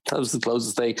that was the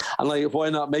closest thing. I'm like, why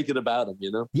not make it about him?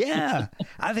 Yeah,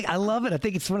 I love it. I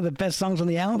think it's one of the best songs on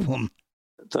the album.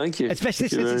 Thank you. Especially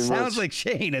Thank since you it very sounds much. like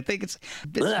Shane. I think it's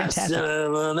fantastic.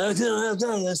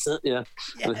 Yeah.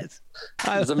 Yes.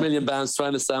 There's a million bands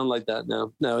trying to sound like that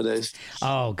nowadays.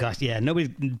 Oh gosh, yeah.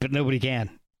 Nobody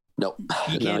can. No,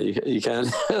 you can't.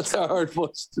 That's a hard one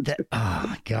to do. Oh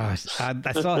my gosh, I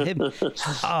saw him.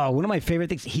 Oh, one of my favorite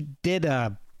things. He did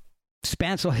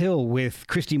Spancel Hill with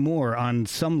Christy Moore on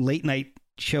some late night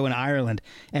show in Ireland.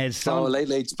 And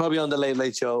late, probably on the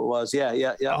Late Show it was.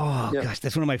 Yeah. Oh gosh,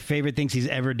 that's one of my favorite things he's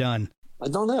ever done. I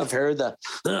don't know if I've heard that.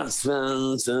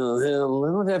 Spancel Hill. I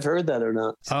don't know if I've heard that or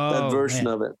not. That version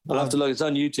of it. I'll have to look. It's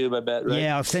on YouTube, I bet, right?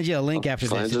 Yeah, I'll send you a link after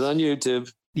find this. Find it on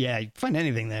YouTube. Yeah, you can find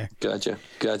anything there. Gotcha.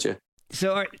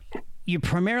 So you're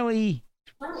primarily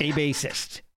a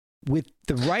bassist. With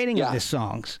the writing of the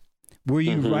songs, were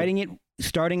you writing it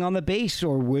starting on the bass,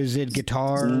 or was it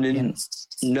guitar?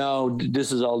 No,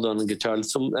 this is all done on guitar.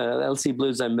 Some LC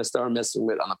Blues I started messing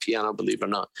with on a piano, believe it or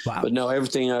not. Wow. But no,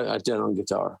 everything I've done on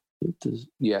guitar. There's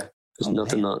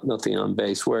nothing on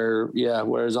bass.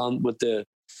 Whereas on with the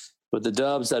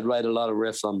Dubs, I'd write a lot of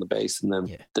riffs on the bass and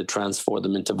then they'd transfer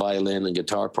them into violin and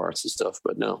guitar parts and stuff.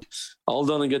 But no, all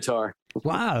done on guitar.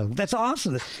 Wow, that's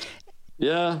awesome.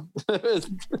 Yeah,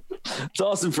 it's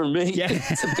awesome for me. Yeah.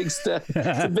 It's a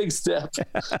big step.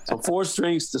 From 4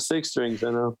 strings to 6 strings,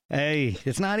 I know. Hey,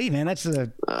 it's not even. That's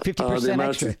a 50%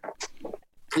 extra.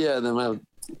 The amount of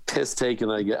piss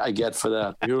taken I get for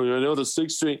that. I know the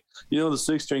 6 string. The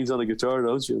 6 strings on the guitar,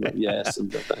 don't you? Yes,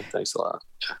 and thanks a lot.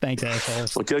 Thanks,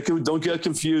 asshole. Don't get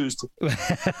confused.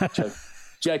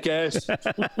 Jackass.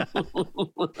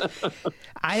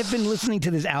 I have been listening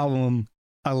to this album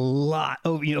a lot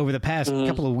over the past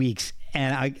couple of weeks,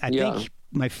 and I think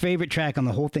my favorite track on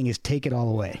the whole thing is "Take It All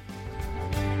Away."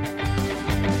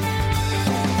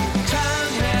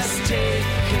 Time has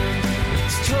taken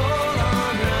its toll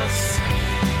on us,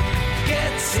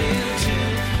 gets into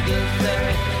the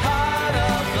very heart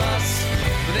of us.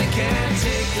 They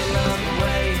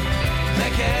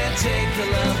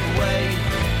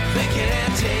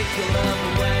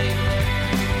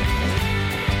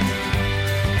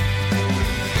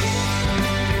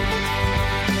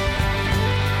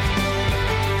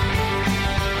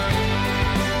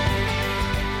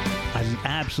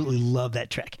absolutely love that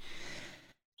track.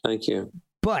 Thank you.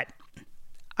 But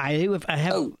I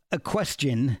have a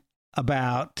question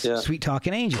about Sweet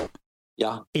Talking Angel.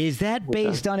 Yeah. Is that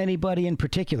based on anybody in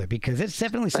particular? Because it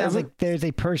definitely sounds like there's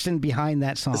a person behind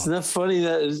that song. Isn't that funny?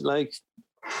 That is like,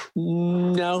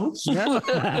 no.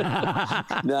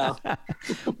 No.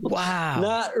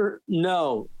 Wow.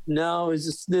 No.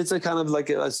 It's a kind of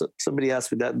like somebody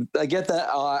asked me that. I get that.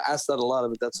 I asked that a lot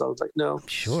of it. That's why I was like, no.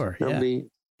 Sure. Nobody. Yeah.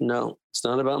 No, it's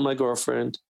not about my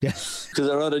girlfriend. Yes. Because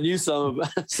I wrote a new song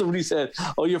about, somebody said,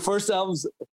 "Oh, your first album's."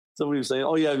 Somebody was saying,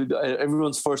 "Oh yeah,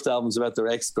 everyone's first album's about their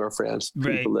ex-girlfriends,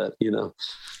 people that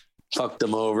fucked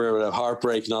them over with a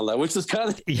heartbreak and all that," which is kind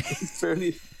of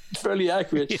fairly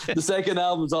accurate. Yeah. The second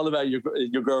album's all about your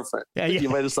girlfriend. Yeah. You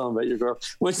made a song about your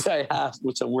girlfriend,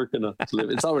 which I'm working on.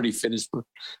 It's already finished, but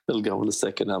it'll go on the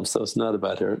second album, so it's not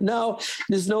about her. No,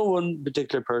 there's no one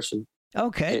particular person.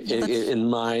 Okay. In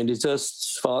mind, it's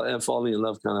just falling in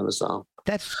love kind of a song.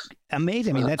 That's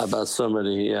amazing. I mean, that's about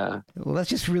somebody. Yeah. Well, that's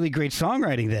just really great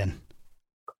songwriting then.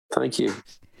 Thank you.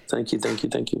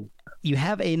 You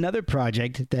have another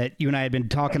project that you and I had been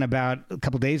talking about a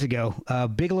couple of days ago,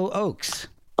 Bigelow Oaks.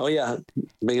 Oh yeah.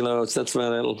 Bigelow Oaks. That's my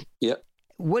little,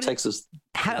 Texas.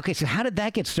 So how did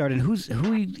that get started? Who's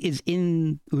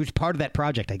part of that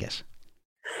project, I guess?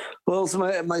 Well, it's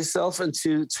myself and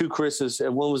two Chris's,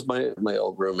 and one was my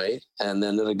old roommate, and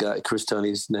then the other guy, Chris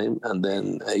Tony's name, and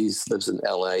then he lives in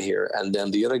LA here, and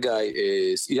then the other guy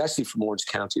he's actually from Orange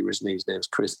County originally. His name's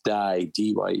Chris Dye,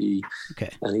 D-Y-E,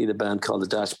 and he had a band called the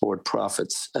Dashboard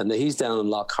Prophets, and he's down in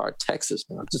Lockhart, Texas,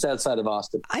 just outside of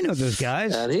Austin. I know those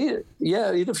guys. And he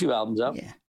had a few albums out.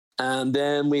 Yeah. And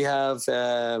then we have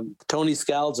Tony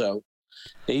Scalzo.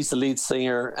 He's the lead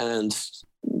singer and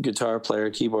guitar player,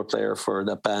 keyboard player for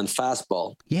that band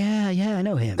Fastball. Yeah, I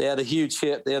know him. They had a huge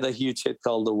hit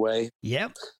called The Way.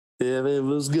 Yep. If it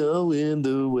was going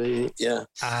the way. Yeah.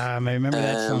 I remember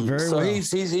that song very well.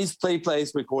 So he's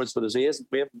plays records with us.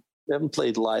 We haven't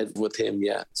played live with him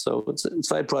yet. So it's a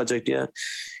side project, yeah.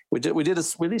 We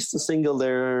released a single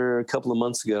there a couple of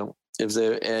months ago. It was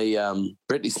a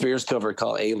Britney Spears cover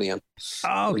called Alien.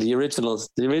 Oh, the original's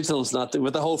not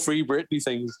with the whole Free Britney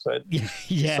thing. But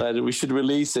decided we should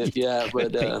release it. Yeah,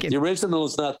 but the original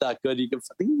is not that good. I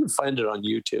think you can find it on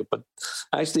YouTube. But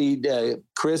actually,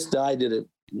 Chris Dye did a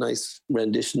nice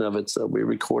rendition of it, so we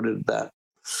recorded that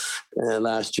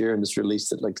last year and just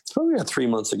released it. It's probably about 3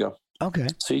 months ago. Okay,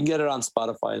 so you can get it on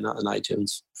Spotify and on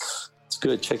iTunes. It's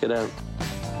good. Check it out.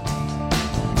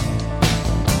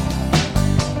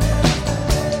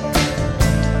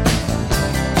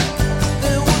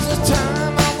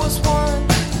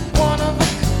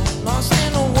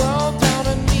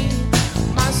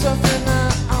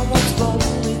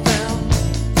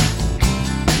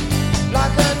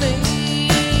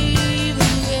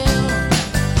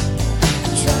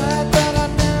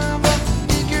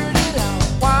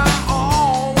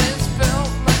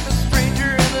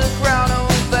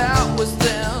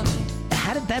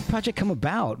 Project come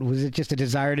about? Was it just a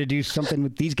desire to do something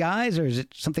with these guys, or is it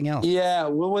something else? Yeah,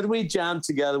 well, when we jammed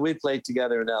together, we played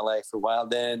together in LA for a while.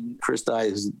 Then Chris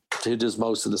Dye, who does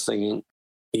most of the singing,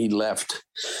 he left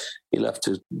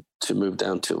to move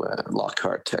down to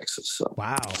Lockhart, Texas. So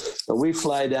wow. So we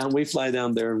fly down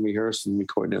there and rehearse and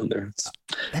record down there.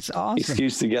 That's awesome.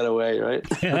 Excuse to get away, right?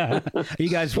 Yeah. Are you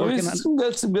guys working on some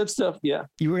good stuff? Yeah.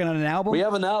 You working on an album? We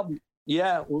have an album.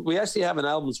 Yeah, we actually have an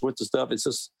album's worth of stuff. It's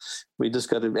just we just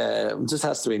got to just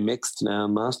has to be mixed now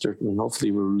and mastered, and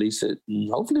hopefully we'll release it. And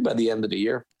hopefully by the end of the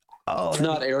year. Oh, if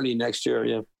not early next year.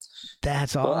 Yeah,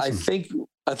 that's awesome. Well,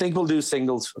 I think we'll do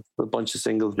singles, a bunch of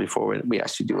singles before we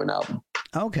actually do an album.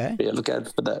 Okay. Yeah, look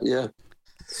out for that. Yeah.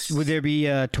 Would there be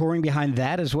touring behind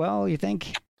that as well? You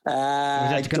think?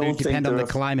 I don't depend on the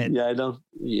climate. I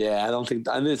don't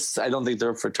think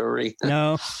they're for touring.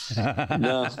 No,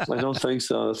 no, I don't think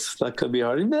so. That could be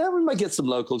hard. Yeah, we might get some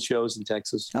local shows in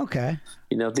Texas. Okay.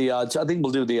 I think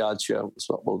we'll do the odd show. That's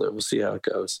what we'll do. We'll see how it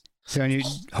goes. So, are you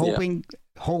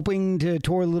hoping to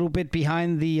tour a little bit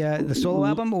behind the solo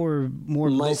album, or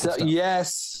more myself?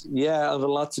 Yes, yeah, I have a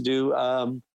lot to do.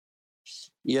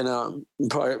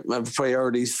 My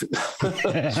priorities.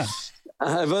 I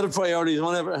have other priorities. I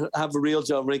want to have a real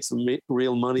job, make some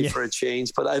real money for a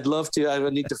change. But I'd love to. I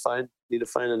need to find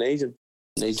an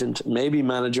agent, maybe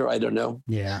manager. I don't know.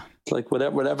 Yeah. Like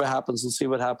whatever happens, we'll see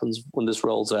what happens when this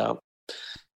rolls out,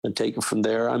 and take it from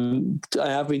there. I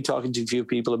have been talking to a few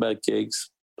people about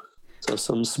gigs, so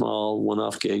some small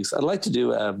one-off gigs. I'd like to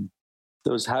do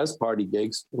those house party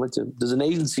gigs. There's an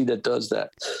agency that does that.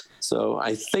 So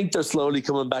I think they're slowly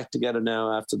coming back together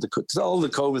now after all the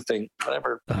COVID thing,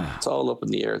 whatever. It's all up in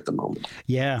the air at the moment.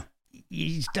 Yeah.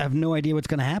 you just have no idea what's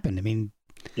going to happen. I mean,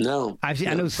 no. I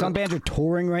know some bands are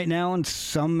touring right now, and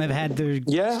some have had their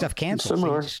stuff canceled. Some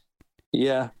are.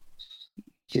 Yeah.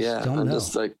 I'm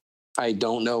just like, I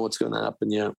don't know what's going to happen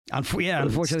yet.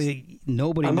 Unfortunately,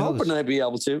 nobody knows. I'm hoping I'd be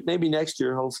able to. Maybe next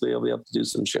year, hopefully, I'll be able to do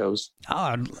some shows.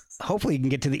 Oh, hopefully you can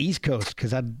get to the East Coast,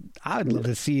 because I'd love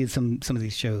to see some of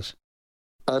these shows.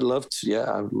 I'd love to. Yeah,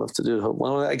 I would love to do it.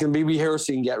 Well, I can be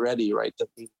rehearsing and get ready, right?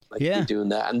 Be doing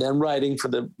that, and then writing for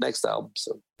the next album.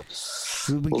 So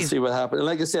we'll see what happens. And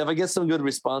like I said, if I get some good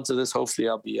response to this, hopefully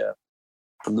I'll be.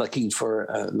 I'm looking for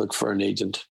an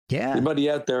agent. Yeah. Anybody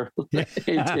out there?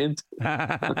 Hint.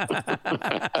 But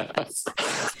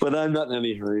I'm not in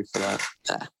any hurry for that.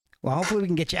 Well, hopefully we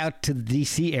can get you out to the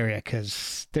DC area,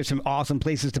 because there's some awesome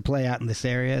places to play out in this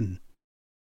area. And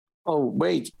oh,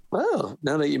 wait. Well,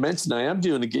 now that you mentioned, I am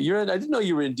doing a gig. I didn't know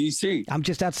you were in DC. I'm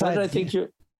just outside. Why did I think you?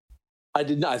 I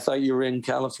did not. I thought you were in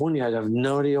California. I have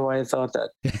no idea why I thought that.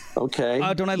 Okay.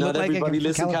 Don't I look not like everybody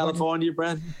lives in California,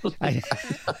 Brent?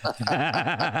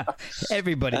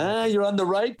 Everybody. You're on the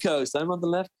right coast. I'm on the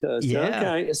left coast. Yeah.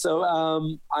 Okay. So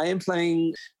I am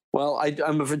playing. Well,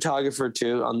 I'm a photographer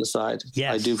too on the side.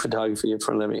 Yes. I do photography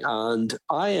for a living, and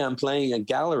I am playing a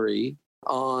gallery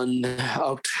on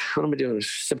what am I doing?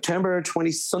 September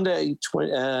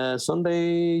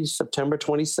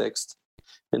 26th.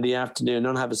 In the afternoon. I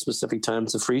don't have a specific time.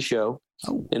 It's a free show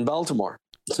in Baltimore.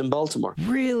 It's in Baltimore.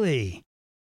 Really?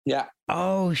 Yeah.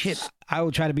 Oh shit! I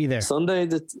will try to be there. Sunday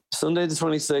the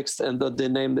 26th, and the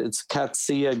name, it's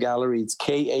Katsea Gallery. It's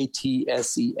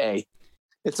Katsea.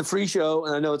 It's a free show,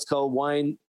 and I know it's called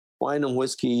Wine and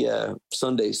Whiskey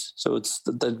Sundays. So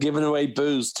they're giving away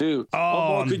booze too. Oh, what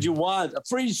more could you want? A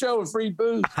free show and free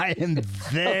booze. I am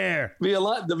there.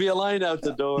 There'll be a line out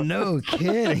the door. No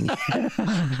kidding.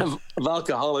 of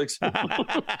alcoholics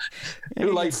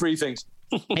who like free things.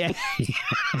 Yeah.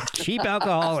 Cheap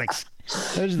alcoholics.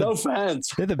 No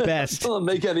fans. They're the best.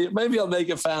 Maybe I'll make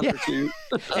a fan or two.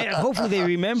 Yeah, hopefully they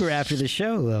remember after the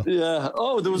show, though. Yeah.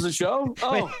 Oh, there was a show?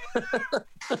 Oh.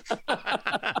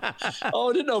 Oh,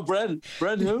 I didn't know Brent.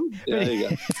 Brent who? Yeah, there you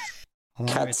go.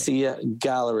 Katsea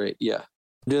Gallery. Yeah.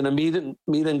 Doing a meet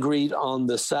and greet on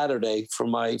the Saturday for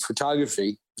my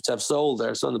photography, which I've sold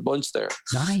there. So on the bunch there.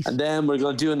 Nice. And then we're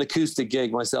going to do an acoustic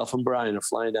gig. Myself and Brian are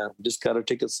flying down. We just got our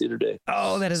tickets the other day.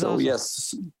 Oh, that is awesome.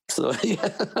 Yes. So, yeah.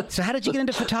 So how did you get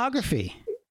into photography?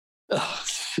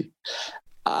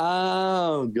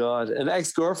 Oh, God. An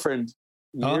ex-girlfriend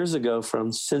years ago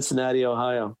from Cincinnati,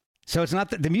 Ohio. So it's not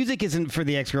the music isn't for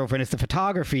the ex-girlfriend. It's the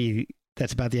photography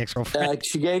that's about the ex-girlfriend.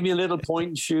 She gave me a little point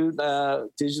and shoot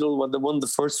digital one of the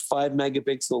first 5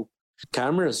 megapixel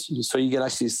cameras, so you can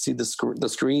actually see the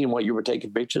screen what you were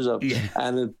taking pictures of,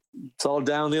 and it's all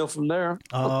downhill from there.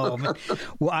 Oh, man.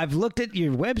 Well, I've looked at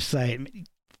your website.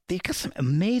 They've got some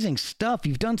amazing stuff.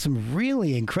 You've done some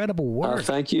really incredible work.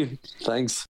 Thank you.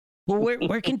 Thanks. Well,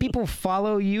 where can people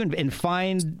follow you and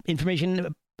find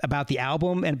information about the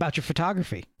album and about your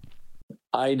photography?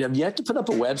 I have yet to put up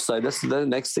a website. That's the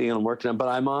next thing I'm working on. But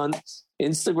I'm on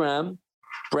Instagram,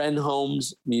 Bren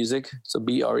Holmes Music. So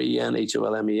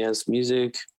BrenHolmes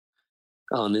Music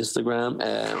on Instagram.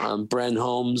 I'm Bren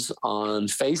Holmes on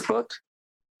Facebook.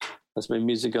 That's my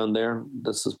music on there.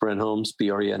 This is Bren Holmes,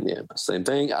 BREN. Yeah, same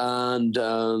thing. And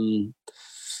the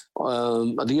other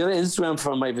Instagram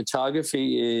for my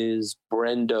photography is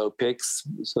Brendo Pics.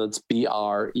 So it's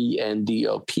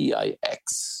BRENDOPIX.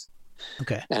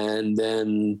 Okay. And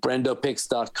then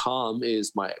BrendoPix.com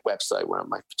is my website where I'm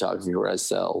my photography, where I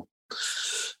sell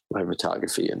my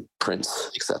photography and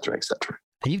prints, et cetera, et cetera.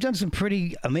 And you've done some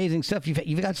pretty amazing stuff.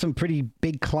 You've got some pretty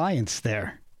big clients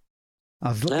there. I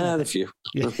was looking at a few.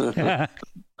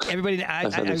 Everybody, I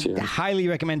highly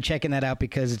recommend checking that out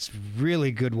because it's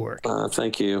really good work.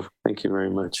 Thank you. Thank you very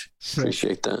much.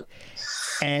 Appreciate that.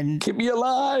 And keep me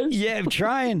alive. Yeah, I'm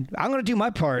trying. I'm going to do my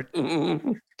part.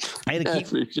 I had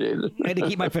to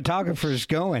keep my photographers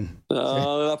going.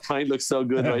 Oh, that pint looks so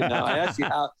good right now. I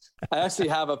actually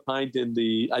have a pint in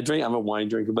I'm a wine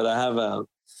drinker, but I have a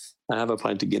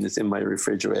pint of Guinness in my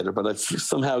refrigerator, but I've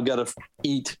somehow got to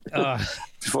eat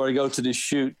before I go to the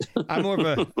shoot. I'm more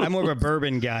of a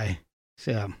bourbon guy.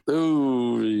 So.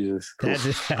 Ooh, yes.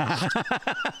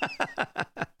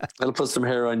 That'll put some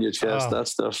hair on your chest. That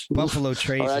stuff. Buffalo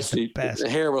Trace or actually, is the best. The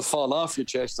hair will fall off your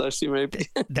chest. Actually, maybe.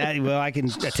 I can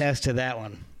attest to that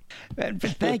one. But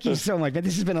thank you so much.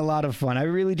 This has been a lot of fun. I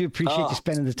really do appreciate you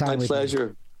spending the time with me. My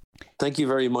pleasure. Thank you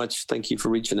very much. Thank you for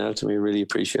reaching out to me. I really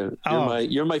appreciate it.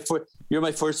 You're my first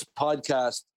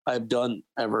podcast I've done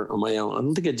ever on my own. I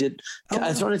don't think I did. I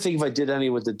was trying to think if I did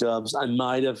any with the Dubs. I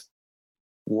might have.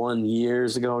 1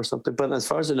 years ago or something. But as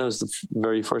far as I know, it's the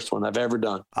very first one I've ever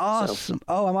done. Awesome.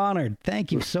 So, I'm honored.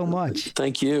 Thank you so much.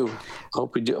 Thank you.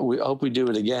 Hope we do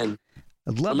it again.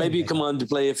 I'd love maybe you come on to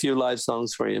play a few live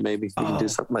sons for you. Maybe we can do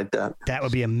something like that. That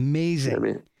would be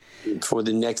amazing. For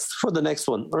the next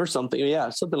one or something. Yeah,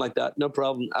 something like that. No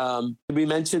problem. Did we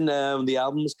mention the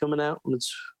album is coming out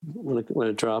when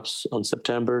it drops on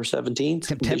September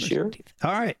 17th this year? 17th.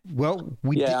 All right. Well,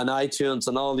 on iTunes,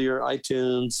 and all your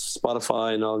iTunes,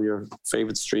 Spotify, and all your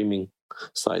favorite streaming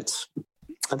sites.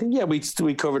 I think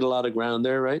we covered a lot of ground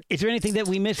there, right? Is there anything that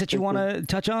we missed that you want to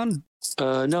touch on?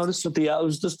 No, this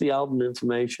was just the album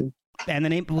information. And the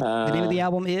name of the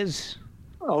album is?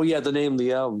 Oh yeah, the name of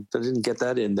the album. I didn't get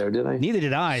that in there, did I? Neither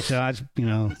did I. So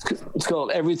it's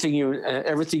called Everything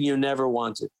You Never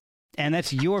Wanted. And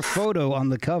that's your photo on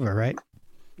the cover, right?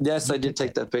 Yes, I did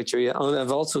take that picture. Yeah.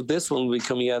 I've also, this one will be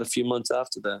coming out a few months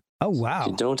after that. Oh wow!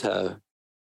 You don't have.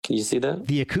 Can you see that?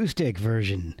 The acoustic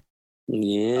version.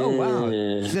 Yeah. Oh wow!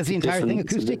 Is that the entire thing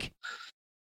acoustic?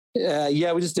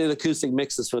 Yeah, we just did acoustic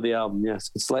mixes for the album. Yes,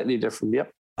 it's slightly different.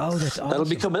 Yep. Oh, that's awesome. That'll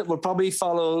be coming. We'll probably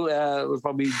follow. We'll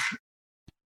probably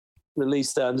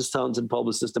release that. I'm just talking to the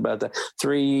publicist about that.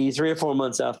 3 or 4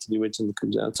 months after the original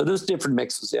comes out. So there's different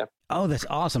mixes. Yeah. Oh, that's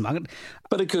awesome.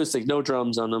 But acoustic, no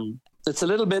drums on them. It's a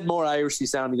little bit more Irishy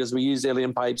sounding because we use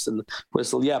alien pipes and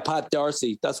whistle. Yeah, Pat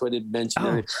Darcy. That's what I didn't mention.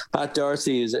 Oh. Pat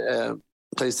Darcy is.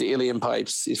 Plays the alien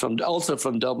pipes. He's also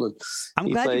from Dublin. I'm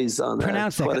glad plays you on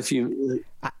pronounced quite that. A few.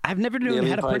 I've never known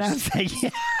how to pronounce that.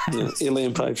 Yeah,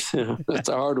 alien pipes. Yeah, that's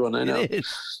a hard one. I know.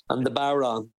 And the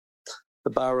Bowron.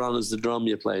 The Bowron is the drum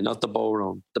you play, not the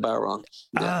Bowron. The Bowron.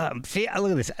 Yeah. See,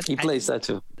 look at this. He plays that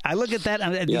too. I look at that.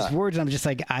 At these words, I'm just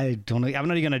like, I don't know. I'm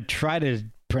not even going to try to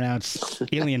pronounce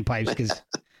alien pipes because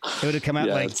it would have come out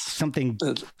like something.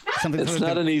 It's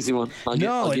not an easy one.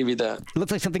 I'll give you that. It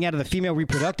looks like something out of the female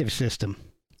reproductive system.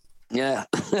 Yeah.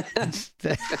 It's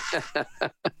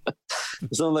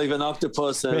not like an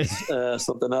octopus and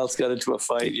something else got into a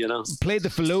fight, you know. Played the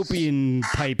fallopian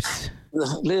pipes.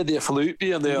 Played the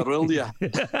fallopian there, will you?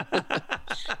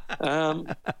 I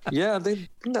think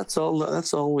that's all.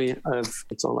 That's all we have.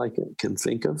 That's all I can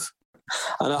think of.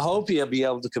 And I hope you'll be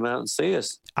able to come out and see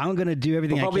us. I'm going to do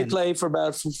everything I can. Probably play for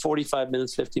about 45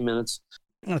 minutes, 50 minutes.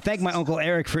 I want to thank my Uncle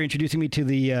Eric for introducing me to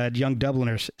the young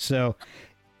Dubliners. So,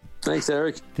 thanks,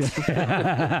 Eric.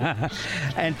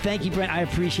 And thank you, Brent. I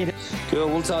appreciate it. Cool.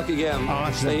 We'll talk again.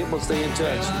 Awesome. We'll stay in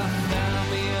touch.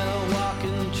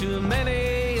 Walking through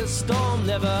many a storm,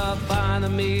 never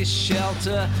finding me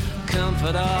shelter,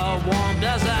 comfort or warmth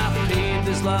as I paved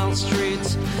these long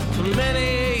streets for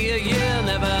many a year,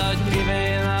 never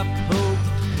giving up hope.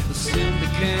 It soon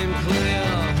became clear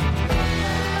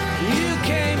you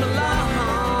came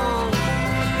along,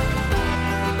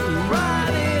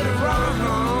 right it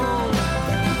wrong.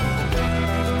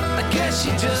 I guess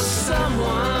you're just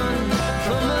someone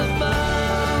from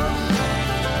above,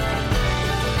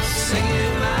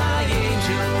 singing my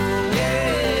angel,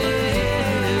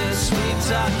 yeah, sweet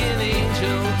talking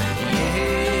angel,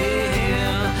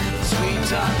 yeah, sweet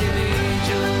talking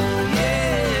angel,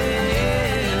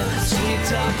 yeah, sweet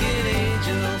talking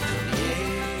angel,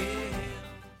 yeah.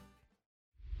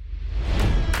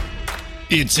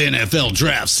 It's NFL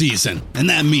draft season, and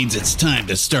that means it's time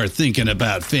to start thinking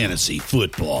about fantasy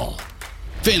football.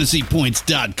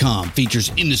 FantasyPoints.com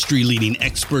features industry-leading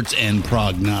experts and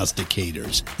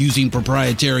prognosticators using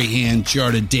proprietary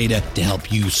hand-charted data to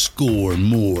help you score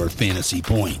more fantasy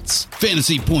points.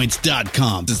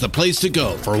 FantasyPoints.com is the place to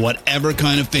go for whatever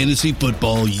kind of fantasy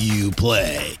football you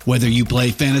play. Whether you play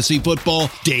fantasy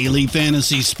football, daily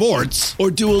fantasy sports,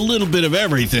 or do a little bit of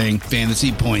everything,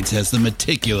 Fantasy Points has the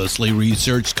meticulously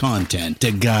researched content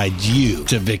to guide you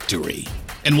to victory.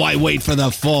 And why wait for the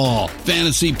fall?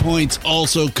 Fantasy Points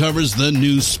also covers the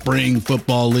new spring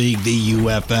football league, the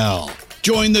UFL.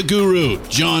 Join the guru,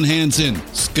 John Hansen,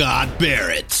 Scott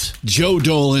Barrett, Joe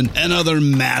Dolan, and other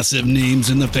massive names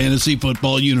in the fantasy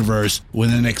football universe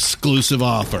with an exclusive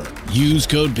offer. Use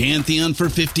code Pantheon for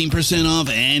 15% off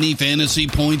any Fantasy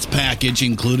Points package,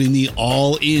 including the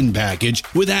all-in package,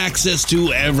 with access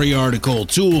to every article,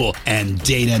 tool, and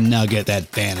data nugget that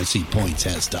Fantasy Points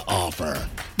has to offer.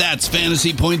 That's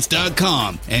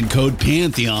FantasyPoints.com and code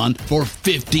Pantheon for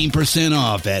 15%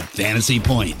 off at Fantasy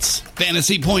Points.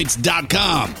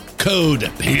 FantasyPoints.com,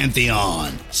 code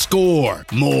Pantheon. Score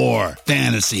more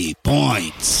fantasy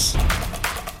points.